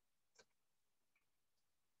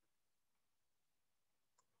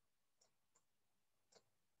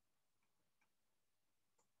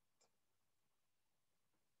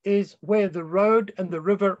is where the road and the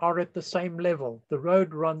river are at the same level. The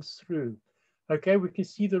road runs through. Okay, we can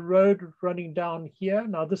see the road running down here.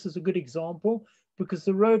 Now, this is a good example because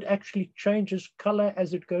the road actually changes color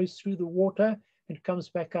as it goes through the water and comes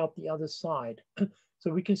back out the other side. So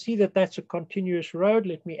we can see that that's a continuous road.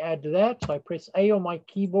 Let me add that. So I press A on my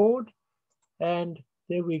keyboard, and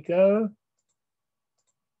there we go.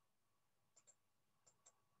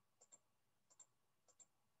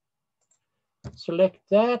 Select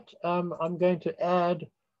that. I'm going to add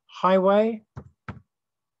highway,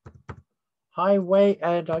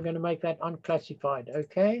 and I'm going to make that unclassified,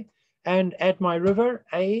 okay? And add my river,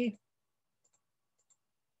 A.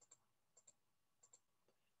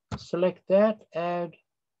 Select that, add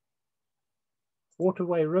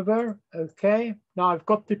waterway river, okay? Now I've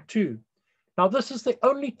got the two. Now this is the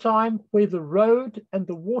only time where the road and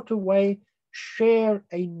the waterway share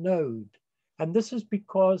a node. And this is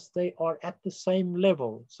because they are at the same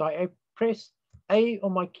level. So I press A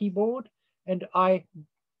on my keyboard and I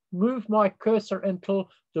move my cursor until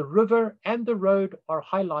the river and the road are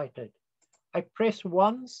highlighted. I press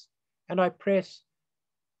once and I press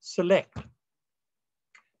select.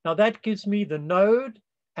 Now that gives me the node,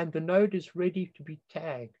 and the node is ready to be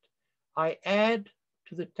tagged. I add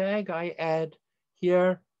to the tag, I add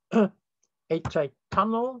here, it's a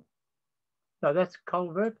tunnel. Now that's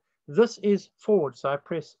culvert. This is ford. So I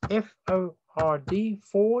press F-O-R-D,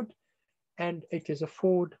 ford, and it is a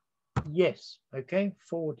ford, yes. Okay,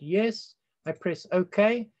 ford, yes. I press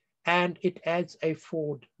OK, and it adds a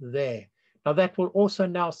ford there. Now that will also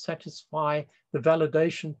now satisfy the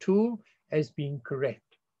validation tool as being correct.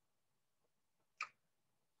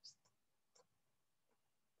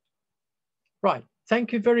 Right.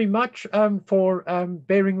 Thank you very much for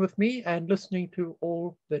bearing with me and listening to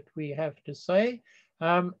all that we have to say.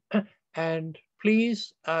 And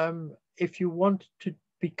please, if you want to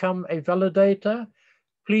become a validator,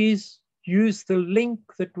 please use the link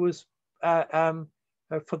that was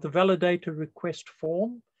for the validator request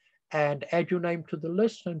form and add your name to the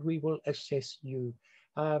list, and we will assess you.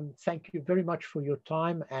 Thank you very much for your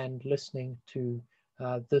time and listening to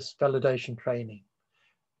this validation training.